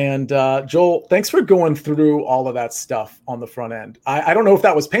 And Joel, thanks for going through all of that stuff on the front end. I don't know if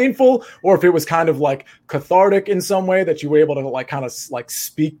that was painful or if it was kind of like cathartic in some way that you were able to like kind of like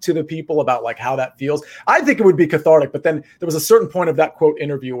speak to the people about like how that feels. I think it would be cathartic, but then there was a certain point of that quote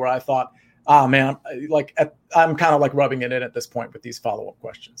interview where I thought, oh man, I'm kind of like rubbing it in at this point with these follow-up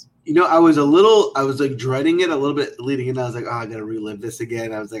questions. I was like dreading it a little bit leading in. I was like, I got to relive this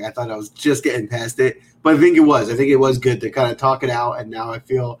again. I thought I was just getting past it, but I think it was good to kind of talk it out. And now I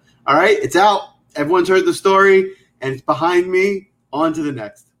feel, all right, it's out. Everyone's heard the story and it's behind me. On to the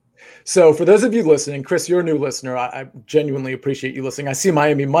next. So for those of you listening, Chris, you're a new listener. I genuinely appreciate you listening. I see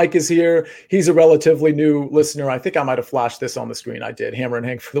Miami Mike is here. He's a relatively new listener. I think I might have flashed this on the screen. I did. Hammer and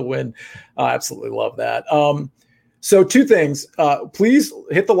Hank for the win. I absolutely love that. So 2 things. Please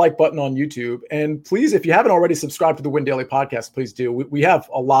hit the like button on YouTube. And please, if you haven't already subscribed to the Win Daily podcast, please do. We have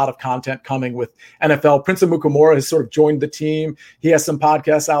a lot of content coming with NFL. Prince of Mukamura has sort of joined the team. He has some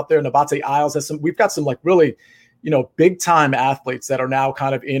podcasts out there. Nabate Isles has some. We've got some like really big time athletes that are now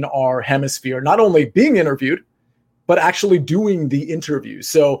kind of in our hemisphere, not only being interviewed, but actually doing the interviews.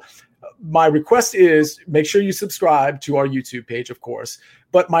 So my request is make sure you subscribe to our YouTube page, of course.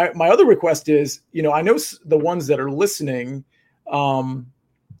 But my other request is, I know the ones that are listening,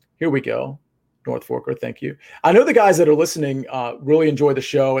 here we go. North Forker, thank you. I know the guys that are listening really enjoy the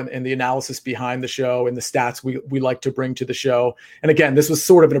show and the analysis behind the show and the stats we like to bring to the show. And again, this was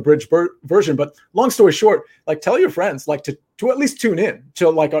sort of an abridged version, but long story short, like tell your friends like to at least tune in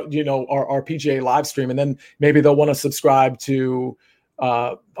to like our PGA live stream, and then maybe they'll want to subscribe to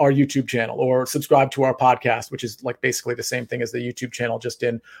our YouTube channel or subscribe to our podcast, which is like basically the same thing as the YouTube channel, just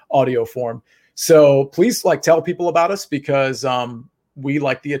in audio form. So please like tell people about us because we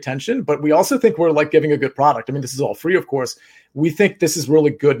like the attention, but we also think we're like giving a good product. I mean, this is all free, of course. We think this is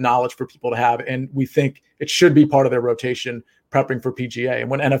really good knowledge for people to have, and we think it should be part of their rotation prepping for PGA. And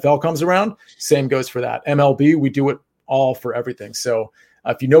when NFL comes around, same goes for that. MLB, we do it all for everything. So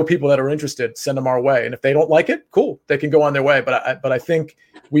if you know people that are interested, send them our way. And if they don't like it, cool, they can go on their way. But I think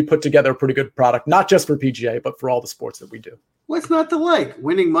we put together a pretty good product, not just for PGA, but for all the sports that we do. What's not to like?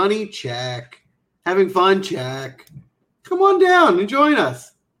 Winning money? Check. Having fun? Check. Come on down and join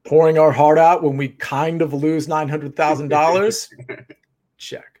us. Pouring our heart out when we kind of lose $900,000?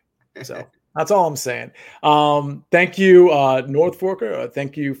 Check. So that's all I'm saying. Thank you, North Forker.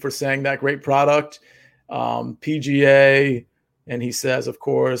 Thank you for saying that. Great product. PGA. And he says, of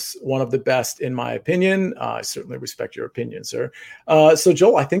course, one of the best in my opinion. I certainly respect your opinion, sir. So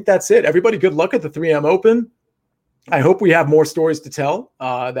Joel, I think that's it. Everybody, good luck at the 3M Open. I hope we have more stories to tell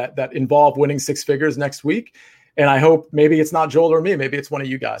that involve winning six figures next week. And I hope maybe it's not Joel or me, maybe it's one of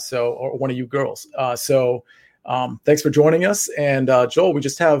you guys, or one of you girls. Thanks for joining us. And Joel, we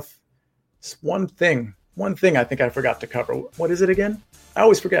just have one thing I think I forgot to cover. What is it again? I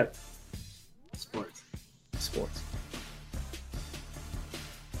always forget. Sport.